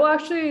 sure. I will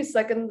actually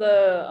second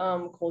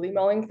the cold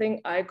emailing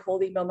thing. I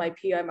cold emailed my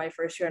PI my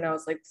first year and I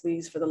was like,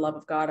 please, for the love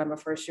of God, I'm a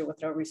first year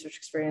with no research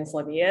experience,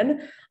 let me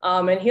in.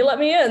 And he let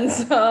me in.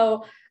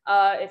 So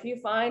if you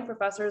find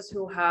professors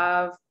who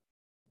have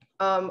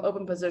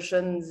open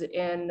positions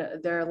in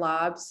their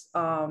labs,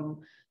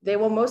 they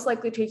will most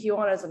likely take you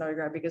on as an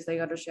undergrad because they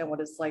understand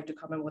what it's like to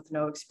come in with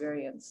no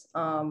experience.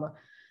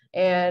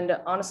 And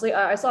honestly,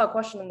 I saw a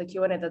question in the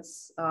Q&A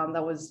that's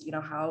that was,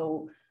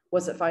 how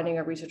was it finding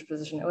a research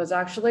position? It was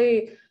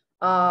actually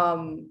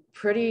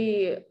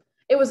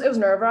it was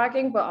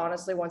nerve-wracking, but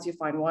honestly, once you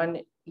find one,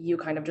 you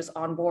kind of just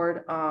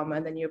onboard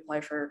and then you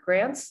apply for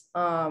grants.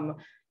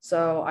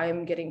 So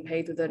I'm getting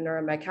paid through the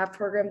NeuroMedCap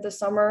program this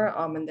summer,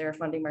 and they're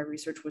funding my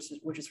research,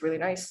 which is really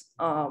nice.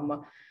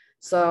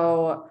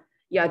 So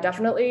yeah,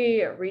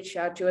 definitely reach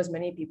out to as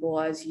many people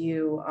as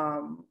you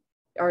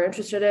are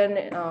interested in,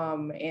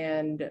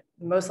 and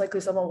most likely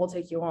someone will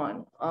take you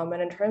on.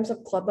 And in terms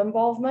of club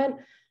involvement,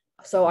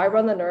 so I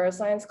run the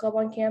neuroscience club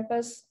on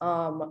campus.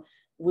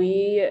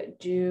 We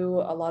do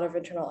a lot of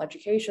internal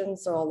education,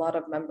 so a lot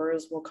of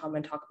members will come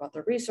and talk about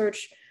their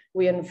research.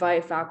 We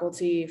invite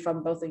faculty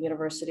from both the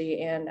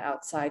university and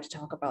outside to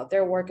talk about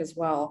their work as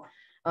well.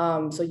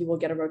 So you will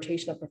get a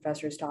rotation of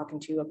professors talking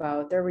to you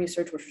about their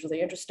research, which is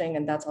really interesting,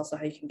 and that's also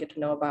how you can get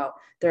to know about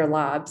their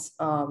labs.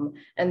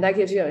 And that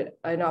gives you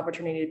an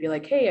opportunity to be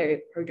like, hey, I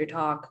heard your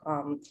talk.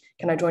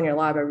 Can I join your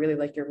lab? I really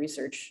like your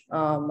research.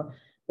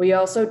 We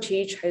also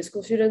teach high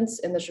school students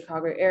in the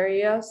Chicago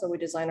area. So we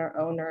design our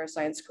own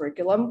neuroscience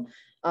curriculum,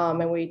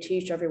 and we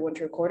teach every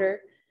winter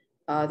quarter.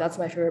 That's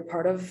my favorite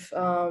part of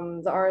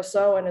the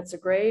RSO, and it's a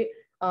great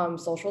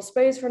social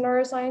space for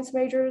neuroscience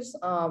majors,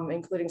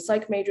 including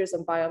psych majors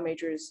and bio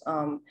majors.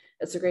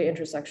 It's a great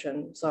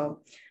intersection.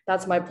 So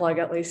that's my plug,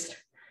 at least.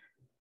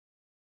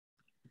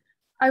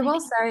 I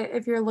will say,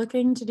 if you're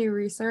looking to do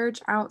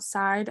research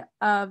outside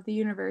of the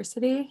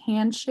university,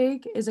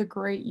 Handshake is a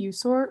great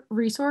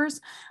resource.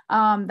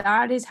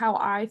 That is how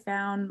I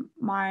found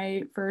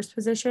my first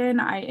position.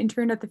 I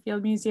interned at the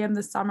Field Museum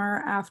the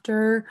summer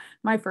after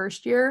my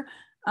first year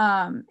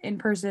in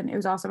person. It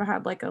was awesome. I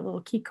had like a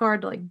little key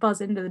card to like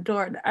buzz into the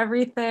door and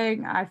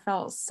everything. I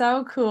felt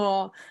so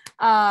cool.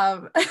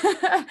 But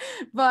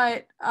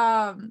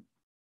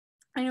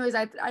anyways,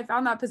 I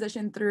found that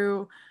position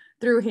through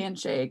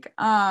Handshake.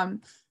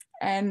 And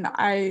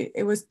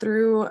it was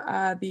through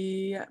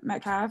the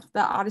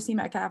Odyssey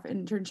Metcalf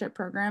internship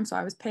program. So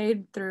I was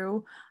paid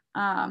through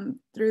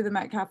the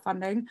Metcalf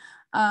funding.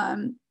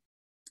 And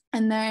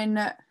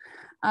then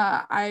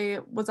I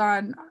was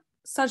on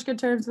such good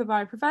terms with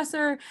my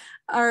professor,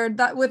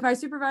 with my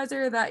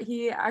supervisor, that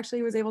he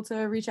actually was able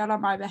to reach out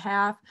on my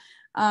behalf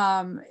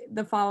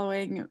the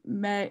following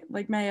May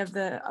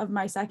of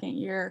my second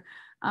year,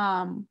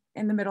 in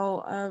the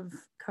middle of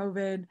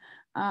COVID.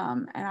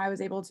 And I was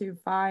able to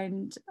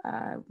find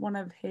one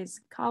of his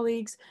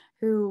colleagues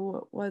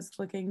who was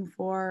looking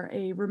for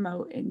a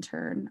remote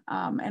intern.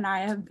 And I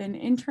have been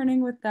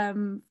interning with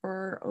them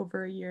for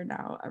over a year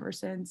now, ever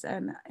since,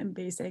 and am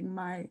basing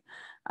my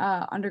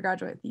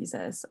undergraduate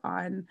thesis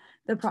on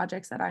the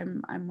projects that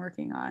I'm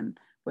working on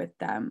with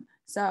them.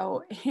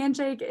 So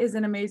Handshake is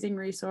an amazing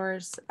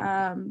resource,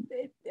 and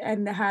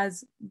it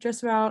has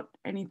just about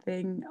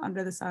anything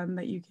under the sun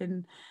that you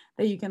can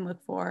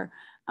look for.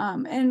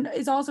 And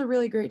it's also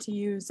really great to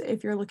use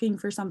if you're looking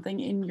for something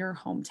in your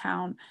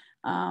hometown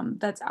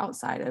that's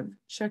outside of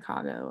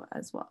Chicago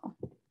as well.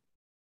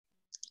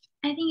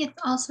 I think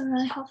it's also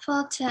really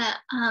helpful to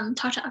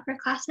talk to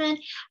upperclassmen.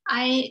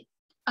 I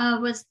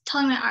was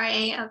telling my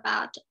RA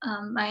about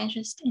my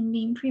interest in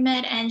being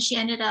pre-med, and she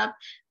ended up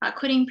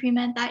quitting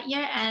pre-med that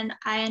year, and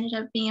I ended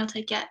up being able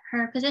to get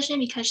her position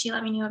because she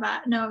let me know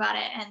about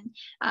it, and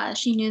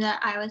she knew that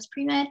I was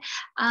pre-med.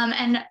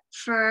 And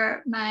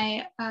for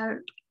my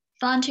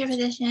volunteer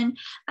position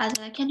as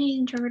a Cantonese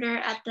interpreter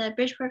at the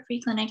Bridgeport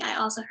Free Clinic, I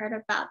also heard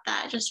about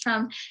that just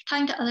from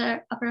talking to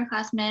other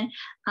upperclassmen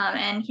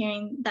and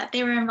hearing that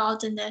they were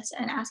involved in this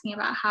and asking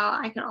about how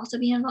I could also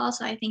be involved.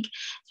 So I think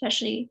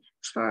especially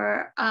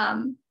for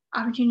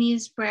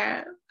opportunities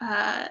where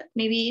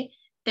maybe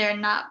they're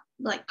not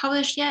like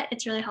published yet,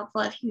 it's really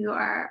helpful if you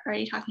are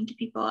already talking to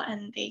people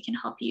and they can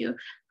help you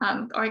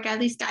or at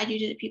least guide you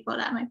to the people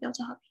that might be able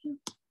to help you.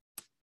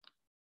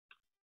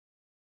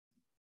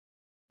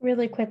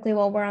 Really quickly,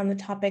 while we're on the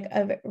topic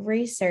of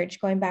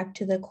research, going back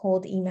to the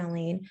cold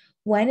emailing,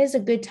 when is a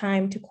good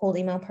time to cold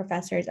email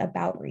professors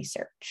about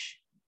research?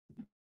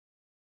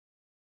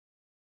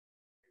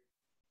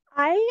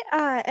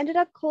 I ended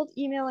up cold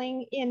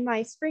emailing in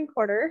my spring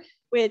quarter,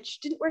 which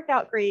didn't work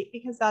out great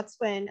because that's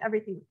when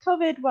everything with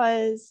COVID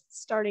was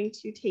starting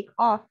to take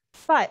off.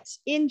 But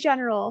in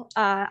general,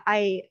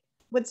 I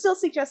would still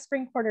suggest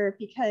spring quarter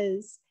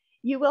because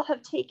you will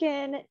have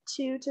taken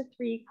 2 to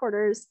 3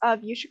 quarters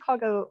of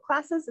UChicago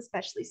classes,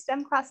 especially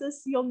STEM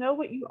classes. So you'll know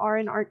what you are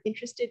and aren't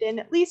interested in,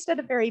 at least at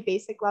a very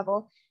basic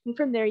level. And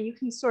from there, you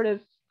can sort of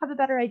have a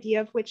better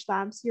idea of which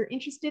labs you're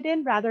interested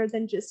in rather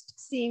than just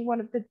seeing one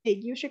of the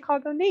big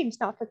UChicago names.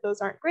 Not that those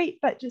aren't great,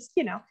 but just,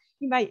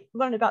 you might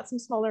learn about some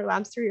smaller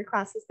labs through your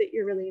classes that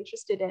you're really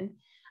interested in.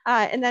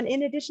 And then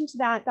in addition to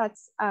that,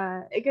 that's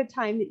a good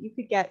time that you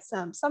could get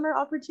some summer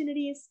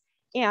opportunities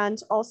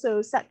and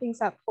also set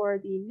things up for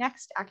the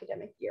next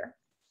academic year.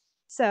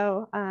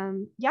 So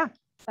yeah,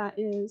 that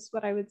is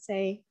what I would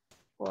say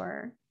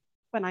for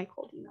when I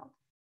cold emailed.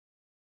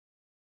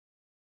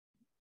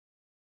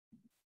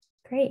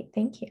 Great,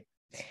 thank you.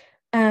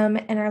 And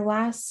our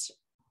last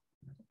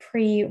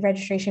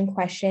pre-registration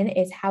question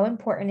is, how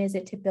important is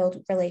it to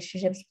build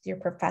relationships with your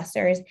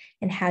professors,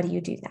 and how do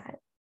you do that?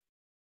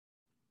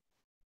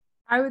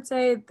 I would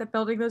say that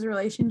building those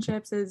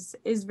relationships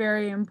is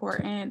very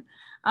important,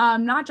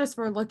 not just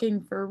for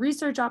looking for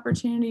research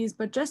opportunities,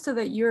 but just so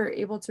that you're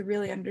able to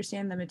really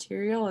understand the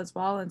material as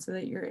well, and so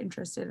that you're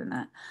interested in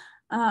that.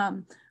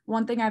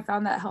 One thing I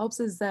found that helps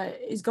is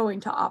going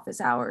to office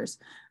hours,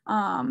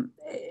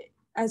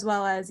 as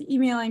well as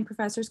emailing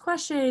professors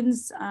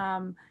questions,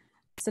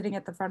 sitting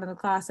at the front of the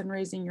class and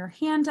raising your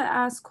hand to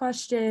ask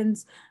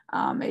questions.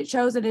 It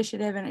shows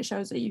initiative and it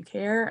shows that you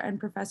care, and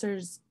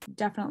professors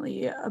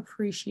definitely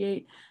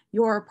appreciate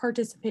your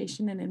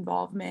participation and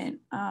involvement,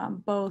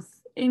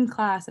 both in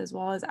class as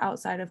well as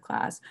outside of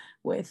class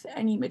with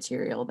any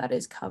material that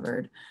is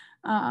covered.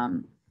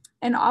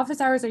 And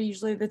office hours are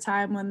usually the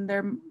time when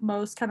they're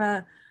most kind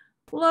of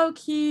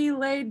low-key,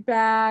 laid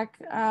back,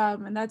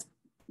 and that's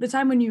the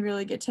time when you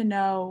really get to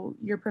know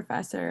your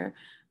professor.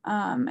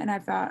 And I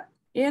found,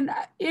 and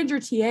your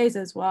TAs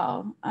as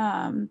well.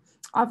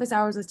 Office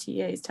hours with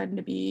TAs tend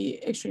to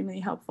be extremely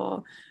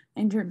helpful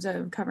in terms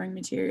of covering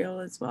material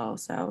as well.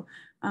 So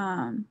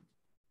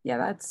yeah,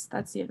 that's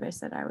the advice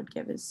that I would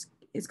give is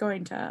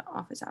going to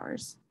office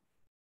hours.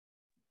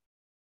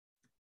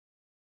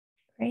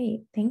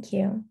 Great, thank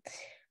you.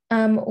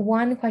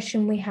 One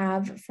question we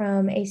have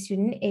from a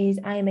student is,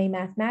 I am a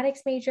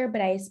mathematics major, but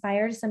I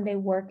aspire to someday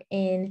work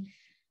in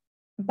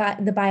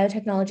the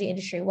biotechnology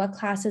industry. What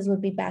classes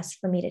would be best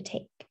for me to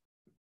take?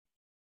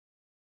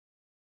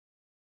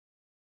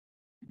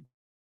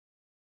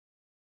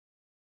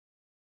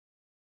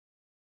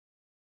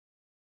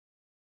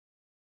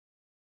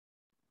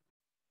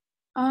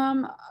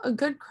 A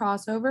good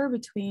crossover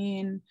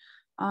between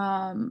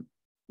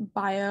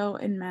bio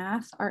and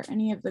math are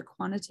any of the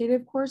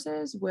quantitative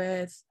courses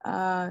with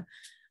Dr.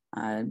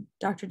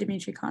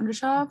 Dmitry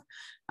Kondrashov.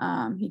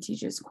 He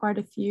teaches quite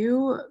a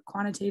few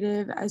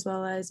quantitative as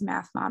well as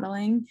math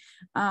modeling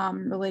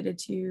related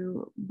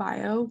to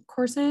bio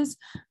courses,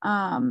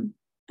 and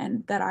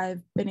that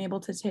I've been able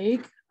to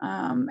take.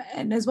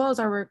 And as well as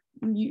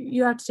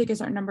you have to take a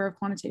certain number of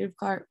quantitative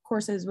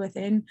courses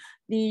within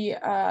the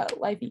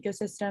life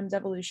ecosystems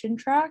evolution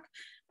track.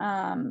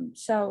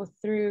 So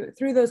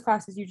through those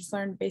classes, you just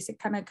learn basic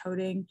kind of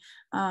coding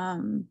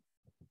and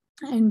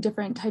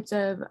different types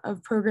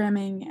of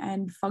programming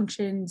and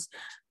functions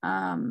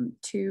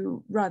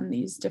to run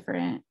these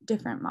different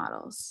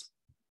models.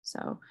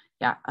 So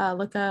yeah,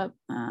 look up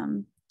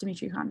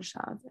Dmitry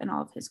Kondrashov and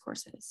all of his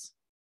courses.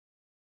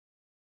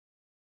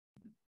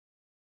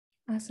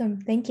 Awesome,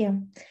 thank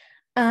you.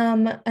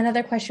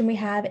 Another question we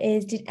have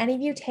is, did any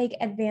of you take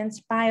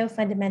advanced bio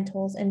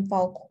fundamentals in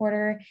fall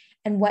quarter,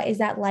 and what is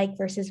that like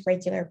versus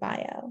regular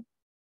bio?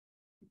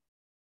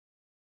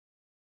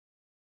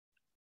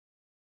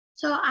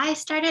 So I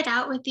started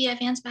out with the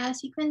advanced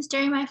biosequence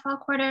during my fall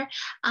quarter,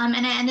 and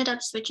I ended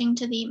up switching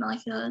to the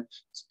molecules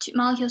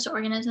to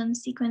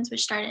organisms sequence,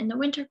 which started in the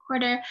winter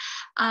quarter,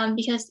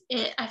 because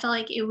I felt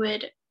like it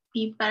would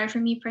be better for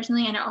me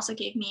personally, and it also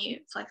gave me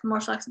more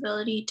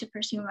flexibility to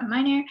pursue my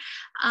minor.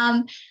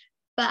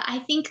 But I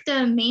think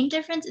the main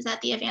difference is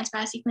that the advanced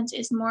biosequence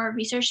is more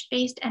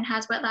research-based and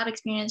has wet lab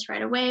experience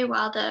right away,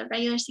 while the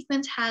regular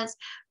sequence has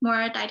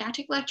more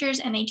didactic lectures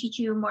and they teach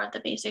you more of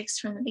the basics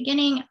from the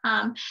beginning.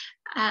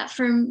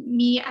 For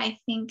me, I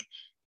think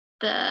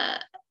the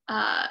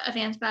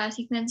advanced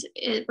biosequence,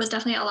 it was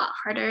definitely a lot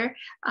harder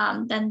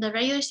than the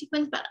regular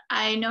sequence, but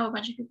I know a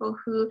bunch of people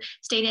who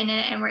stayed in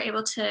it and were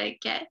able to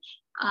get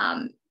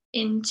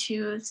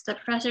into the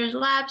professor's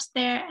labs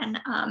there, and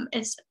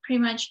it's pretty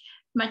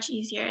much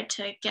easier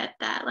to get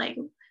that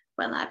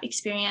wet lab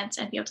experience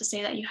and be able to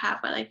say that you have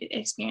wet lab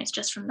experience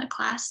just from the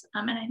class.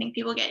 And I think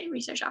people get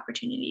research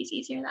opportunities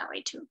easier that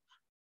way too.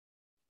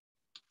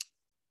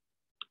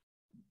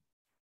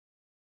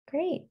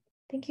 Great,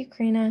 thank you,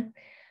 Karina.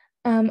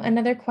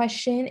 Another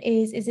question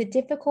is it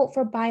difficult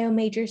for bio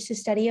majors to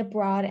study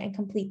abroad and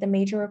complete the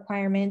major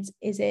requirements?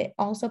 Is it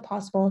also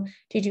possible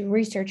to do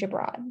research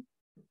abroad?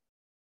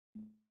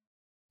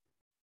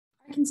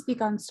 I can speak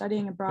on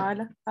studying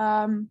abroad.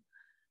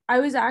 I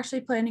was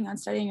actually planning on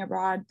studying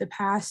abroad the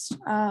past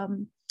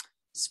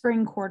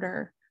spring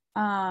quarter.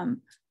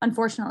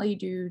 Unfortunately,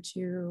 due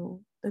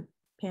to the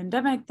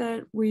pandemic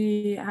that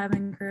we have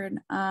incurred,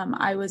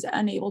 I was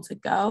unable to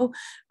go.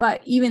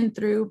 But even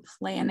through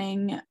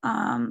planning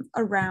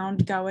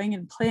around going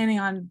and planning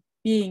on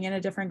being in a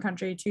different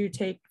country to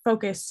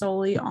focus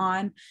solely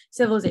on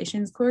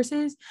civilizations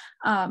courses,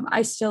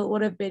 I still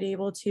would have been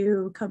able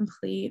to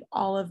complete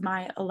all of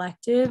my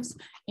electives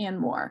and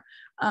more.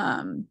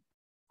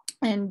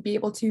 and be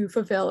able to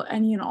fulfill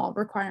any and all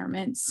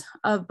requirements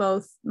of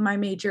both my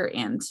major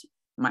and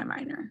my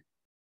minor.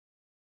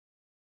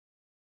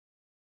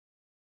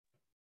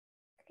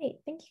 Great,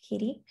 thank you,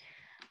 Katie.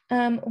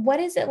 What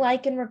is it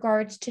like in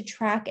regards to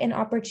track and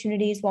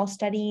opportunities while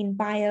studying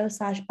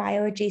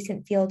bio/bio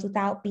adjacent fields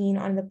without being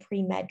on the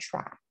pre-med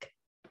track?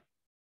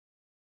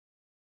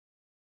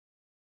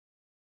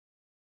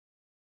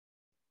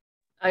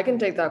 I can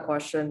take that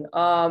question.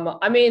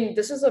 I mean,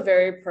 this is a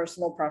very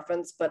personal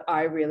preference, but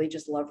I really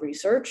just love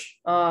research.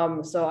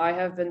 So I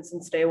have been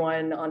since day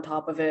one on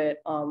top of it,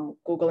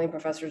 Googling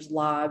professors'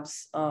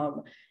 labs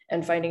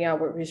and finding out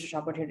what research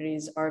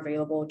opportunities are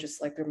available, just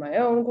like through my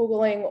own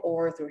Googling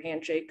or through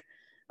Handshake.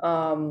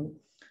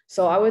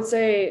 So I would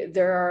say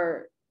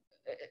there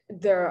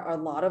are a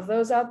lot of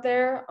those out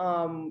there.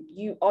 All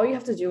you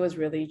have to do is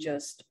really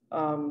just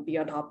be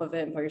on top of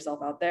it and put yourself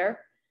out there.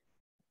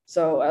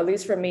 So at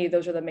least for me,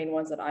 those are the main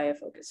ones that I have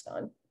focused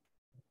on.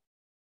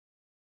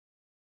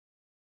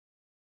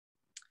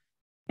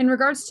 In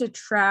regards to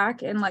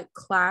track and like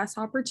class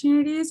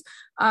opportunities,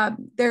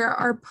 there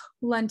are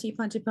plenty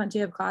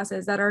of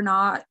classes that are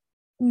not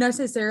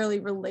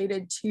necessarily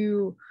related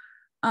to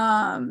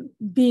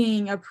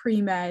being a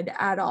pre-med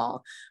at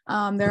all.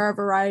 There are a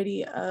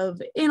variety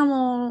of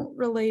animal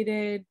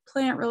related,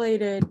 plant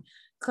related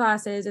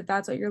classes, if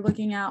that's what you're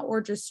looking at, or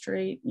just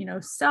straight,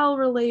 cell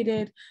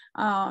related.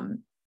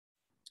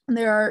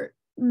 There are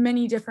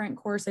many different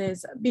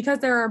courses because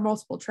there are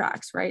multiple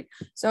tracks, right?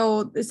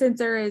 So since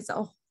there is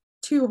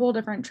two whole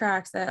different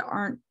tracks that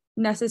aren't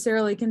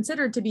necessarily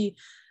considered to be,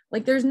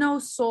 like, there's no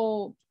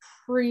sole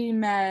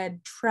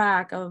pre-med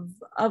track of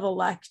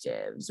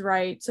electives,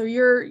 right? So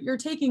you're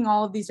taking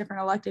all of these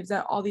different electives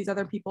that all these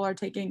other people are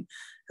taking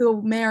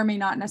who may or may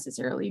not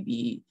necessarily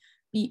be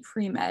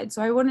pre-med.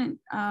 So I wouldn't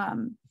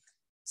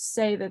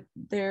say that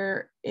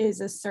there is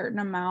a certain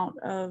amount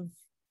of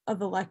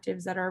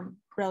electives that are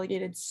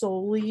relegated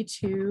solely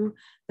to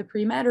the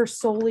pre-med or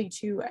solely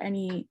to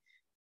any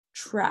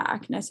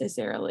track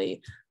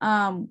necessarily.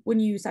 When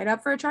you sign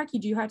up for a track, you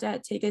do have to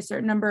take a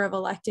certain number of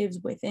electives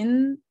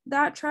within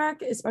that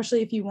track,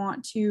 especially if you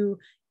want to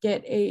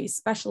get a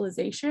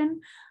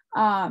specialization.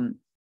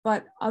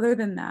 But other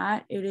than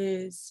that, it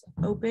is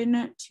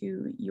open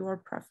to your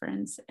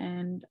preference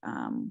and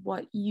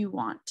what you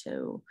want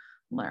to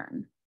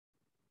learn.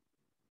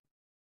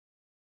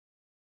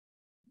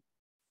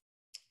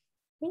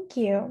 Thank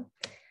you.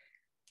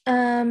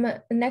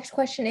 The next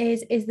question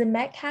is the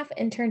Metcalf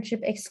internship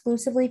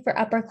exclusively for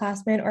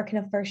upperclassmen, or can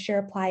a first year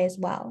apply as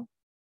well?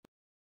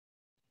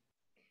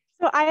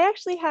 So I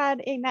actually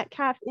had a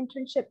Metcalf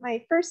internship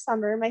my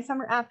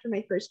summer after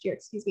my first year,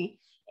 excuse me.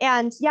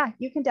 And yeah,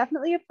 you can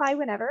definitely apply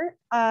whenever.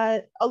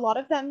 A lot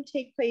of them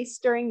take place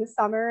during the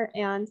summer,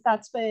 and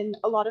that's when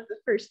a lot of the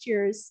first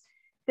years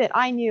that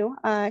I knew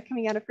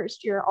coming out of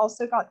first year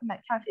also got the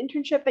Metcalf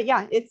internship. But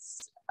yeah,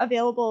 it's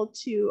available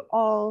to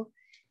all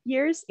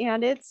years,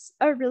 and it's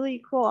a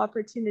really cool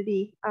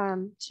opportunity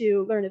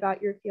to learn about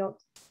your field.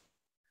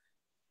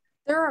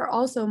 There are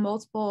also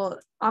multiple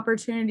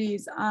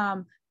opportunities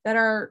that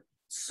are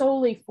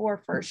solely for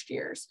first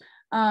years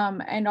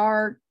and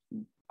are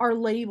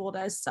labeled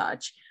as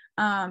such.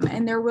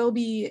 And there will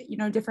be,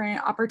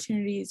 different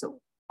opportunities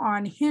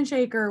on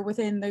Handshake or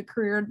within the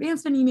career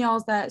advancement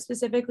emails that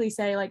specifically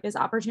say, like, this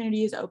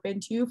opportunity is open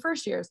to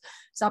first years.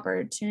 This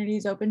opportunity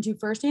is open to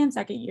first and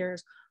second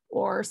years,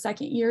 or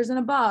second years and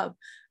above,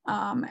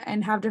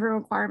 and have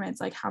different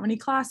requirements, like how many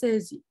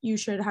classes you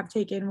should have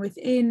taken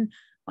within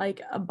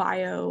like a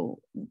bio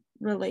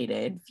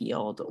related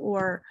field,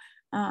 or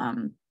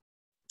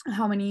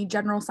how many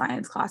general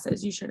science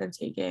classes you should have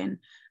taken,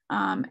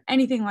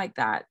 anything like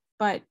that.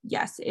 But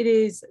yes,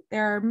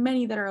 there are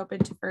many that are open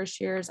to first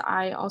years.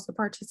 I also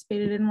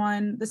participated in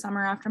one the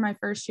summer after my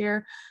first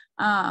year.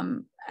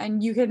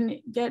 And you can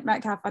get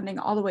Metcalf funding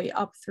all the way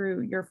up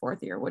through your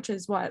fourth year, which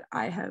is what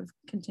I have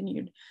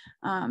continued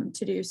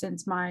to do,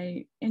 since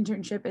my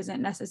internship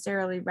isn't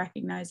necessarily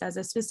recognized as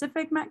a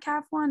specific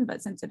Metcalf one,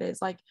 but since it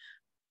is like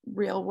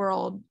real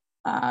world,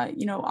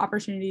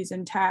 opportunities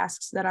and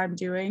tasks that I'm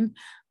doing,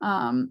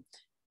 I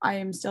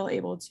am still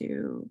able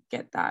to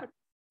get that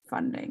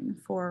funding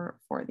for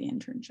the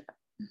internship.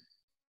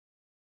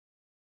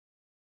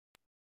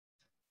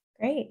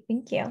 Great,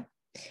 thank you.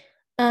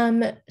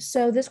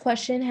 So this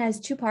question has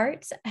two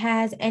parts.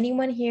 Has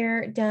anyone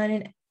here done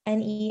an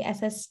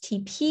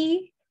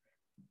NESSTP?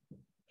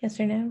 Yes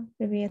or no?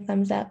 Maybe a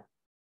thumbs up.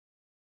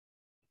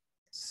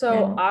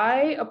 So No.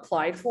 I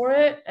applied for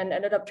it and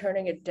ended up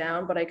turning it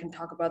down, but I can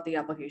talk about the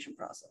application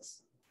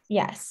process.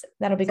 Yes,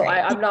 that'll be So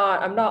great. I'm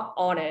not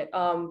on it,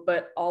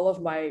 but all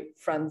of my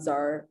friends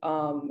are,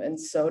 and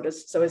so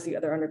is the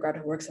other undergrad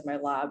who works in my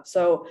lab.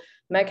 So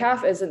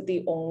Metcalf isn't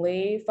the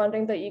only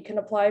funding that you can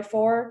apply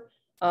for.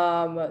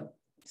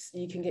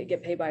 You can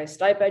get paid by a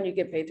stipend, you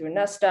get paid through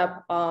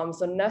NESTEP.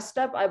 So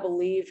NESTEP, I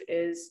believe,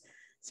 is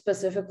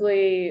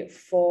specifically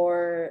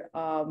for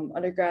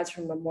undergrads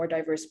from a more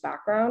diverse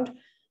background.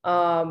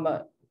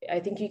 I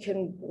think you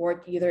can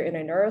work either in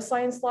a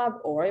neuroscience lab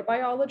or a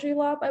biology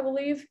lab, I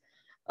believe.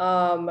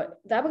 The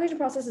application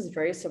process is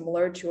very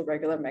similar to a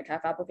regular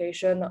MECAF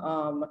application.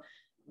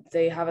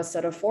 They have a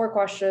set of 4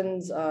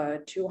 questions,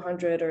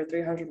 200 or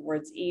 300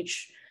 words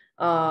each.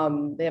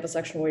 They have a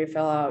section where you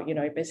fill out,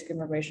 your basic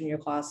information in your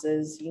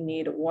classes. You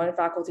need 1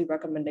 faculty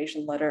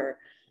recommendation letter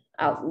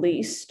at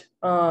least.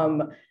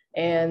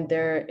 And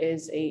there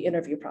is a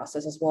interview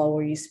process as well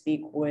where you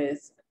speak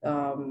with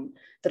the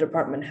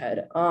department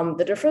head.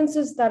 The difference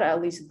is that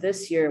at least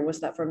this year was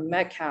that for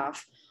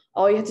MECAF,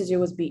 all you had to do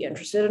was be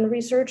interested in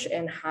research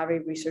and have a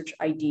research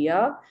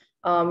idea.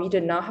 You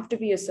did not have to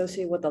be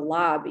associated with the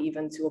lab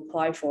even to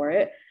apply for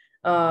it.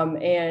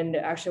 And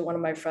actually one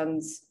of my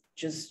friends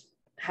just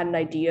had an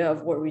idea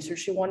of what research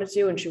she wanted to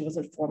do, and she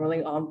wasn't formally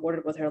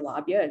onboarded with her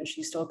lab yet, and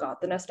she still got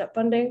the NSTEP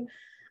funding.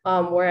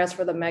 Whereas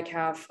for the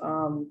MECAF,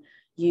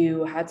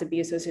 you had to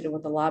be associated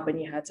with the lab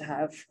and you had to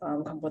have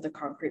come with a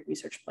concrete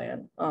research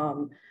plan.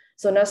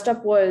 So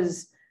NSTEP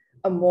was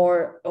a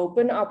more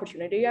open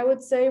opportunity, I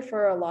would say,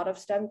 for a lot of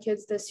STEM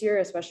kids this year,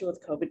 especially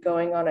with COVID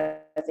going on. I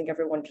think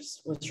everyone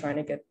just was trying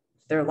to get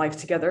their life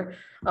together.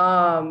 So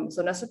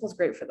NSTEP was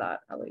great for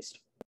that, at least.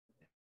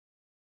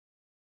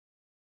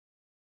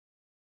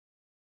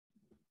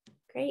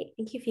 Great,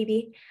 thank you,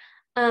 Phoebe.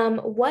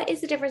 What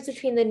is the difference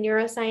between the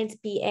neuroscience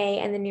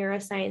BA and the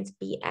neuroscience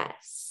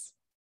BS?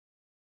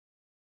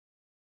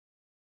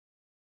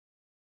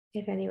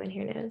 If anyone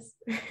here knows.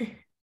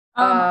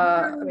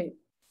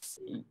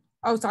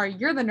 Oh, sorry,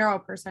 you're the neuro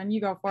person.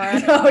 You go for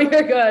it. No,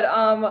 you're good.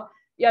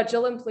 Yeah,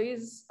 Jillian,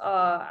 please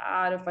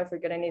add if I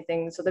forget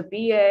anything. So the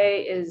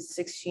BA is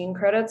 16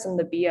 credits and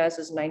the BS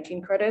is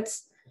 19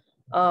 credits.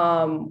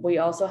 We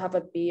also have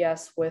a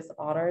BS with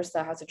honors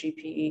that has a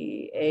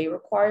GPA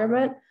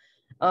requirement.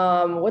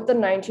 With the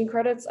 19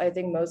 credits, I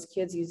think most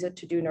kids use it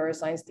to do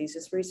neuroscience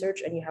thesis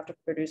research, and you have to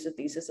produce a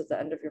thesis at the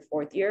end of your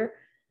 4th year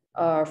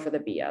for the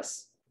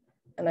BS.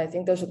 And I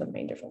think those are the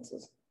main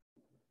differences.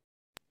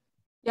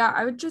 Yeah,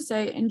 I would just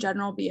say in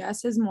general,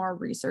 BS is more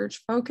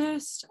research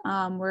focused,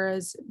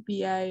 whereas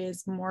BA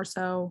is more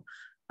so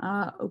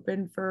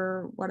open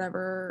for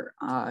whatever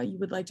you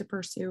would like to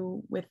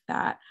pursue with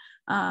that.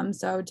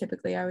 So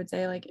typically I would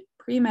say like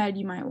pre-med,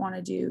 you might want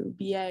to do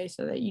BA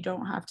so that you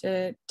don't have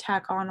to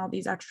tack on all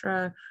these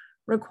extra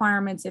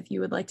requirements if you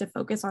would like to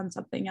focus on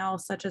something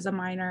else, such as a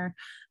minor.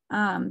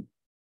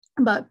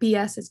 But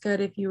BS is good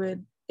if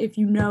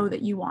you know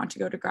that you want to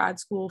go to grad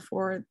school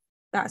for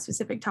that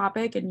specific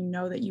topic and you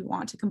know that you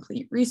want to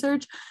complete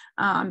research,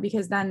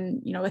 because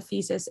then a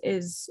thesis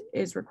is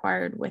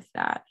required with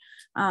that.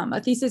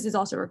 A thesis is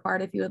also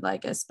required if you would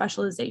like a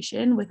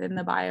specialization within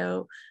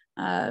the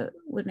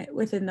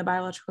within the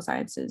Biological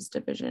Sciences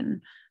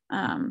Division,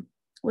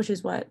 which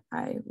is what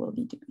I will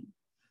be doing.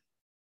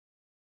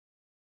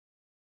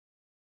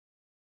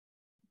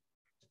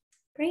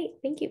 Great,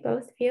 thank you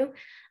both of you.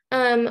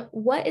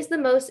 What is the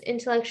most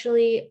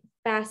intellectually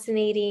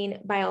fascinating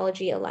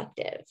biology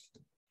elective?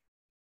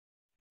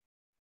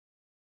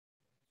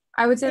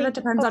 I would say that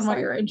depends on what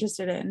you're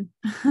interested in.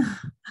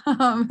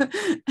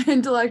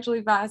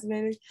 Intellectually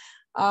fascinating.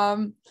 I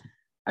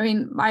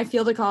mean, my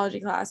field ecology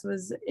class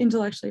was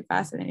intellectually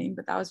fascinating,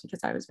 but that was because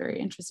I'm very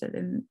interested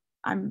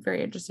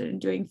in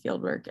doing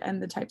field work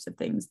and the types of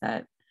things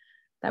that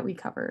we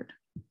covered.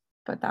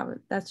 But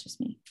that's just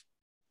me.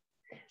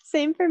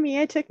 Same for me.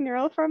 I took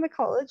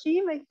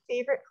neuropharmacology, my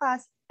favorite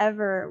class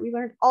ever. We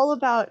learned all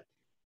about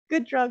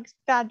good drugs,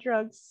 bad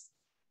drugs,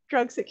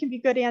 drugs that can be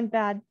good and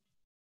bad,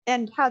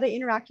 and how they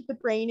interact with the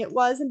brain. It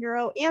was a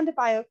neuro and a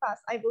bio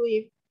class, I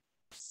believe.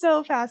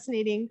 So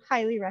fascinating,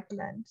 highly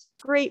recommend.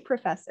 Great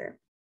professor.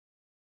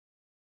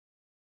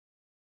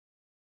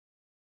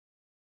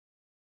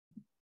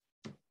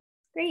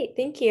 Great,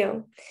 thank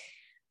you.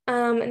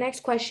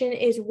 Next question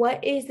is,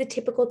 what is the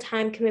typical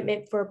time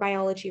commitment for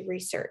biology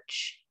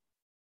research?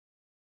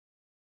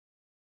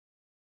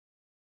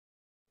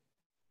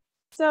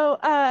 So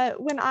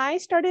when I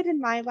started in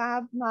my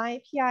lab,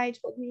 my PI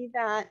told me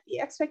that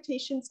the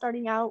expectation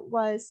starting out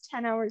was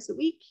 10 hours a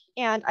week.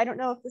 And I don't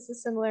know if this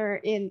is similar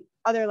in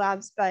other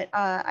labs, but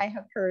I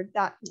have heard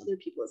that from other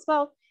people as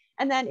well.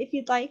 And then if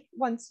you'd like,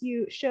 once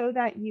you show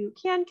that you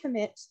can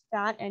commit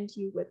that and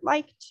you would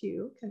like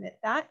to commit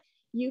that,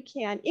 you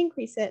can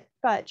increase it.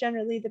 But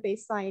generally the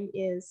baseline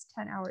is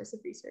 10 hours of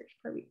research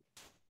per week.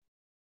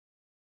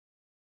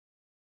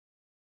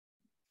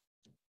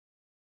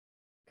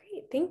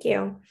 Great, thank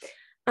you.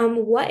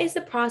 What is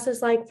the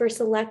process like for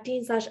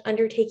selecting /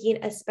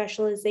 undertaking a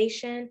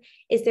specialization?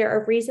 Is there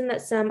a reason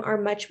that some are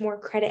much more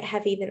credit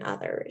heavy than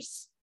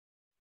others?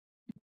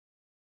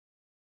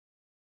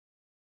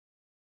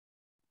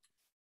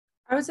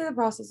 I would say the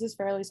process is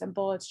fairly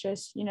simple. It's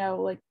just,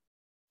 like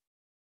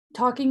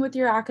talking with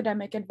your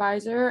academic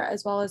advisor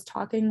as well as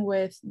talking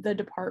with the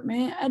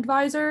department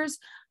advisors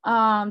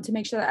to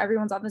make sure that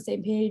everyone's on the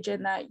same page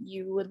and that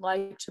you would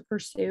like to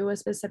pursue a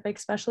specific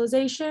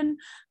specialization,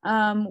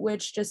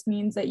 which just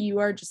means that you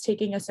are just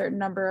taking a certain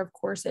number of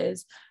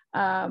courses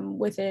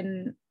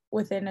within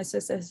a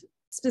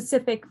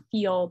specific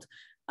field,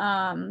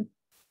 and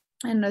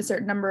a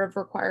certain number of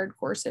required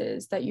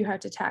courses that you have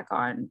to tack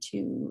on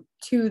to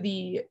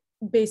the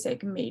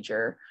basic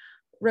major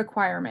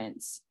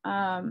requirements.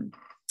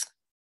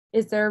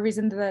 Is there a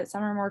reason that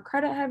some are more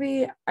credit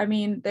heavy? I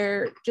mean,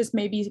 there just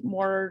may be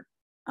more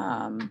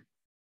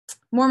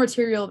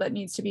material that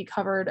needs to be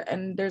covered,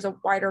 and there's a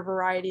wider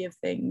variety of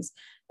things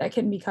that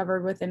can be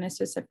covered within a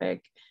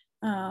specific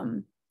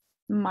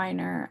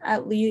minor,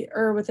 at least,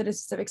 or within a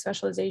specific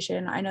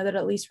specialization. I know that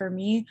at least for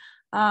me,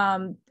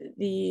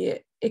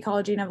 the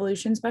ecology and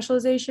evolution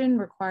specialization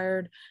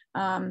required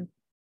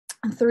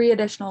 3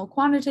 additional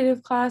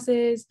quantitative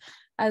classes,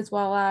 as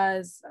well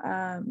as,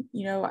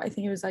 you know, I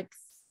think it was like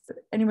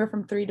anywhere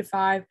from 3 to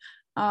 5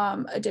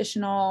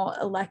 additional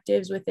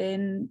electives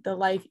within the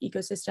life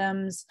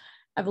ecosystems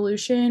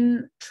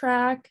evolution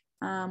track,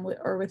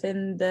 or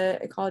within the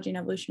ecology and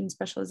evolution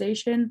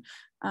specialization.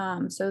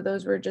 So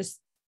those were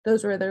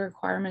the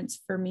requirements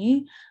for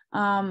me.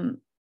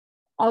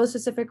 All the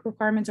specific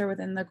requirements are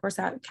within the course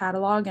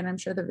catalog, and I'm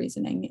sure the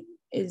reasoning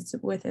is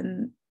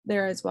within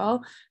there as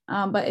well.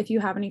 But if you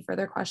have any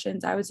further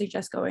questions, I would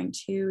suggest going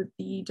to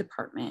the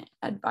department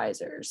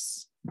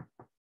advisors.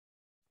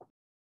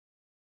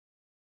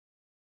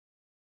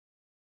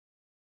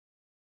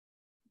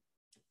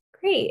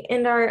 Great.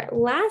 And our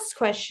last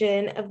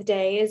question of the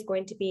day is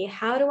going to be,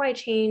 how do I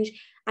change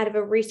out of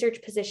a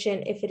research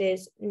position if it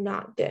is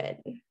not good?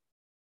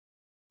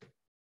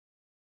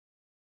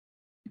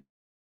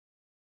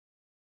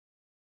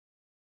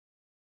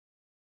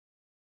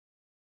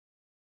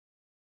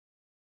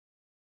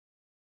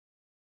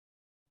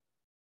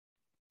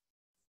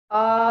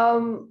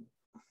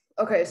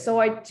 Okay, so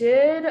I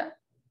did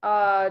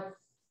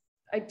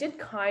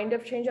kind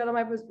of change out of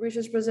my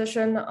research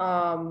position.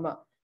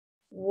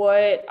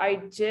 What I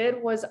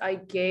did was I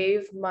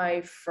gave my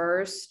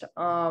first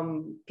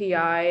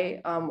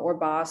PI or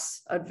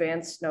boss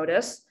advance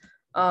notice,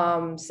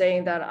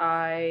 saying that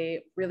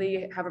I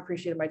really have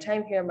appreciated my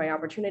time here, my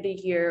opportunity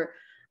here,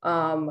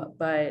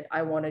 but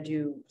I want to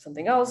do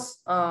something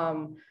else.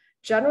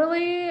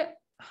 Generally,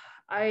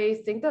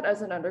 I think that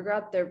as an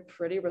undergrad, they're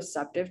pretty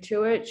receptive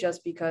to it,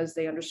 just because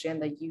they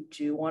understand that you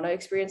do want to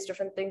experience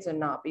different things and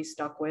not be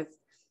stuck with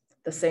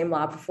the same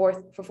lab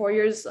for 4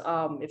 years.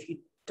 If you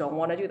don't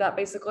want to do that,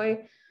 basically.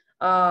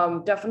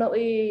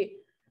 Definitely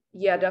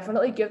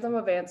give them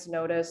advance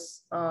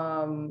notice.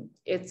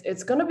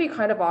 It's going to be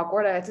kind of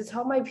awkward. I had to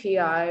tell my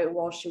PI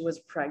while she was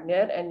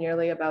pregnant and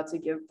nearly about to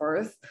give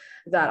birth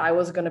that I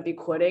was going to be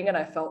quitting, and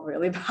I felt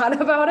really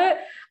bad about it.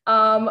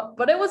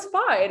 But it was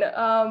fine.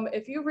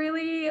 If you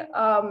really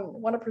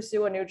want to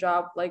pursue a new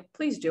job, like,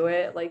 please do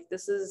it. Like,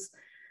 this is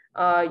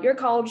your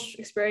college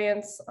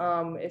experience.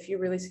 If you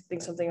really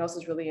think something else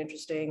is really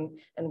interesting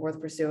and worth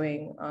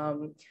pursuing,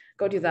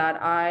 go do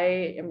that.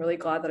 I am really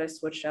glad that I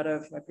switched out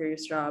of my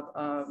previous job,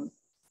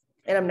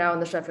 and I'm now in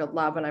the Sheffield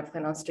lab, and I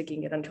plan on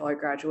sticking it until I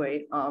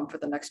graduate for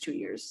the next 2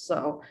 years.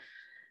 So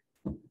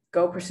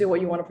go pursue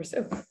what you want to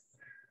pursue.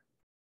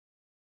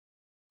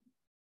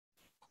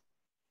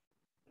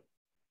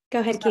 Go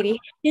ahead, Katie.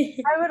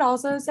 I would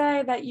also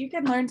say that you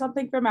can learn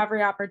something from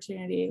every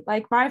opportunity.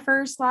 Like my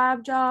first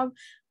lab job,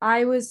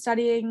 I was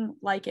studying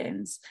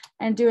lichens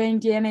and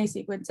doing DNA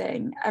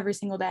sequencing every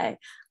single day.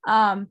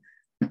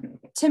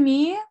 To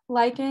me,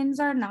 lichens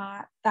are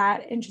not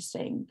that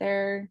interesting.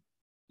 They're,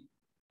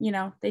 you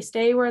know, they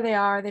stay where they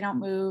are. They don't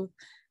move.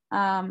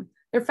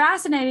 They're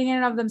fascinating in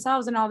and of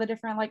themselves and all the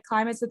different like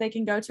climates that they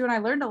can go to. And I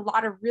learned a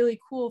lot of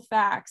really cool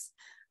facts,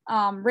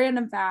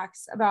 random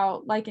facts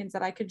about lichens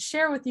that I could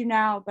share with you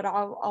now, but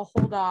I'll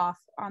hold off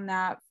on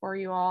that for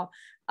you all.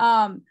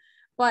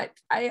 But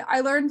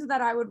I learned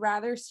that I would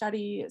rather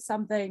study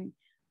something,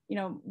 you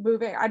know,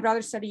 moving. I'd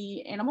rather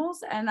study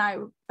animals, and I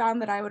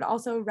found that I would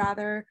also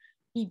rather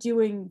be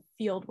doing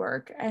field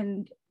work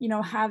and, you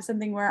know, have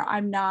something where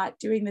I'm not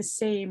doing the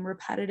same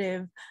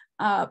repetitive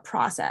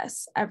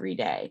process every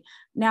day.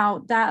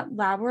 Now that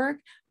lab work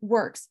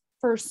works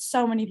for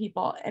so many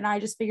people, and I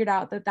just figured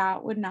out that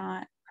that would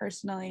not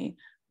personally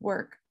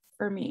work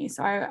for me.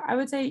 So I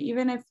would say,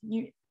 even if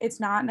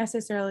it's not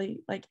necessarily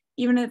like,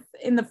 even if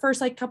in the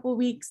first like couple of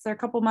weeks or a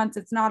couple months,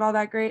 it's not all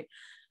that great,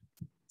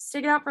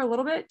 stick it out for a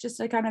little bit just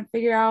to kind of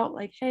figure out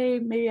like, hey,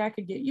 maybe I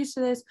could get used to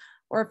this.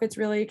 Or if it's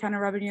really kind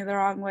of rubbing you the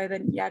wrong way,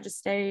 then yeah, just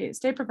stay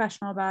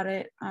professional about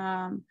it.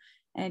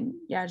 And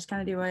yeah, just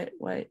kind of do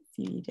what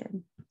Phoebe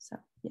did. So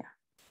yeah.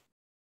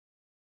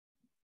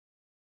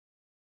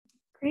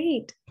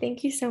 Great.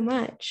 Thank you so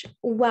much.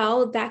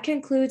 Well, that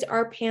concludes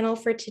our panel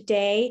for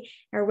today,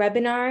 our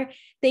webinar.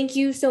 Thank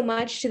you so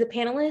much to the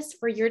panelists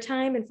for your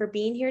time and for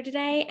being here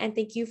today. And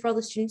thank you for all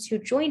the students who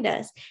joined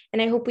us. And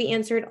I hope we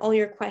answered all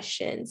your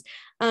questions.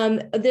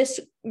 This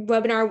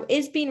webinar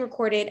is being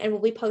recorded and will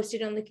be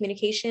posted on the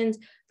communications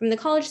from the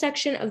college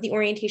section of the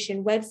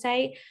orientation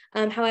website.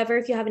 However,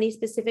 if you have any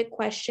specific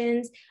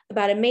questions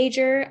about a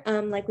major,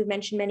 like we've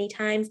mentioned many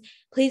times,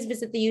 please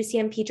visit the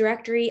UCMP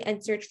directory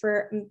and search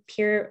for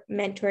peer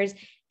mentors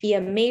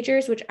via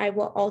majors, which I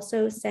will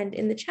also send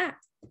in the chat.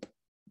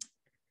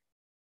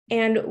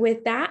 And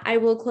with that, I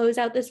will close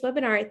out this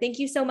webinar. Thank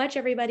you so much,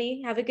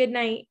 everybody. Have a good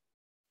night.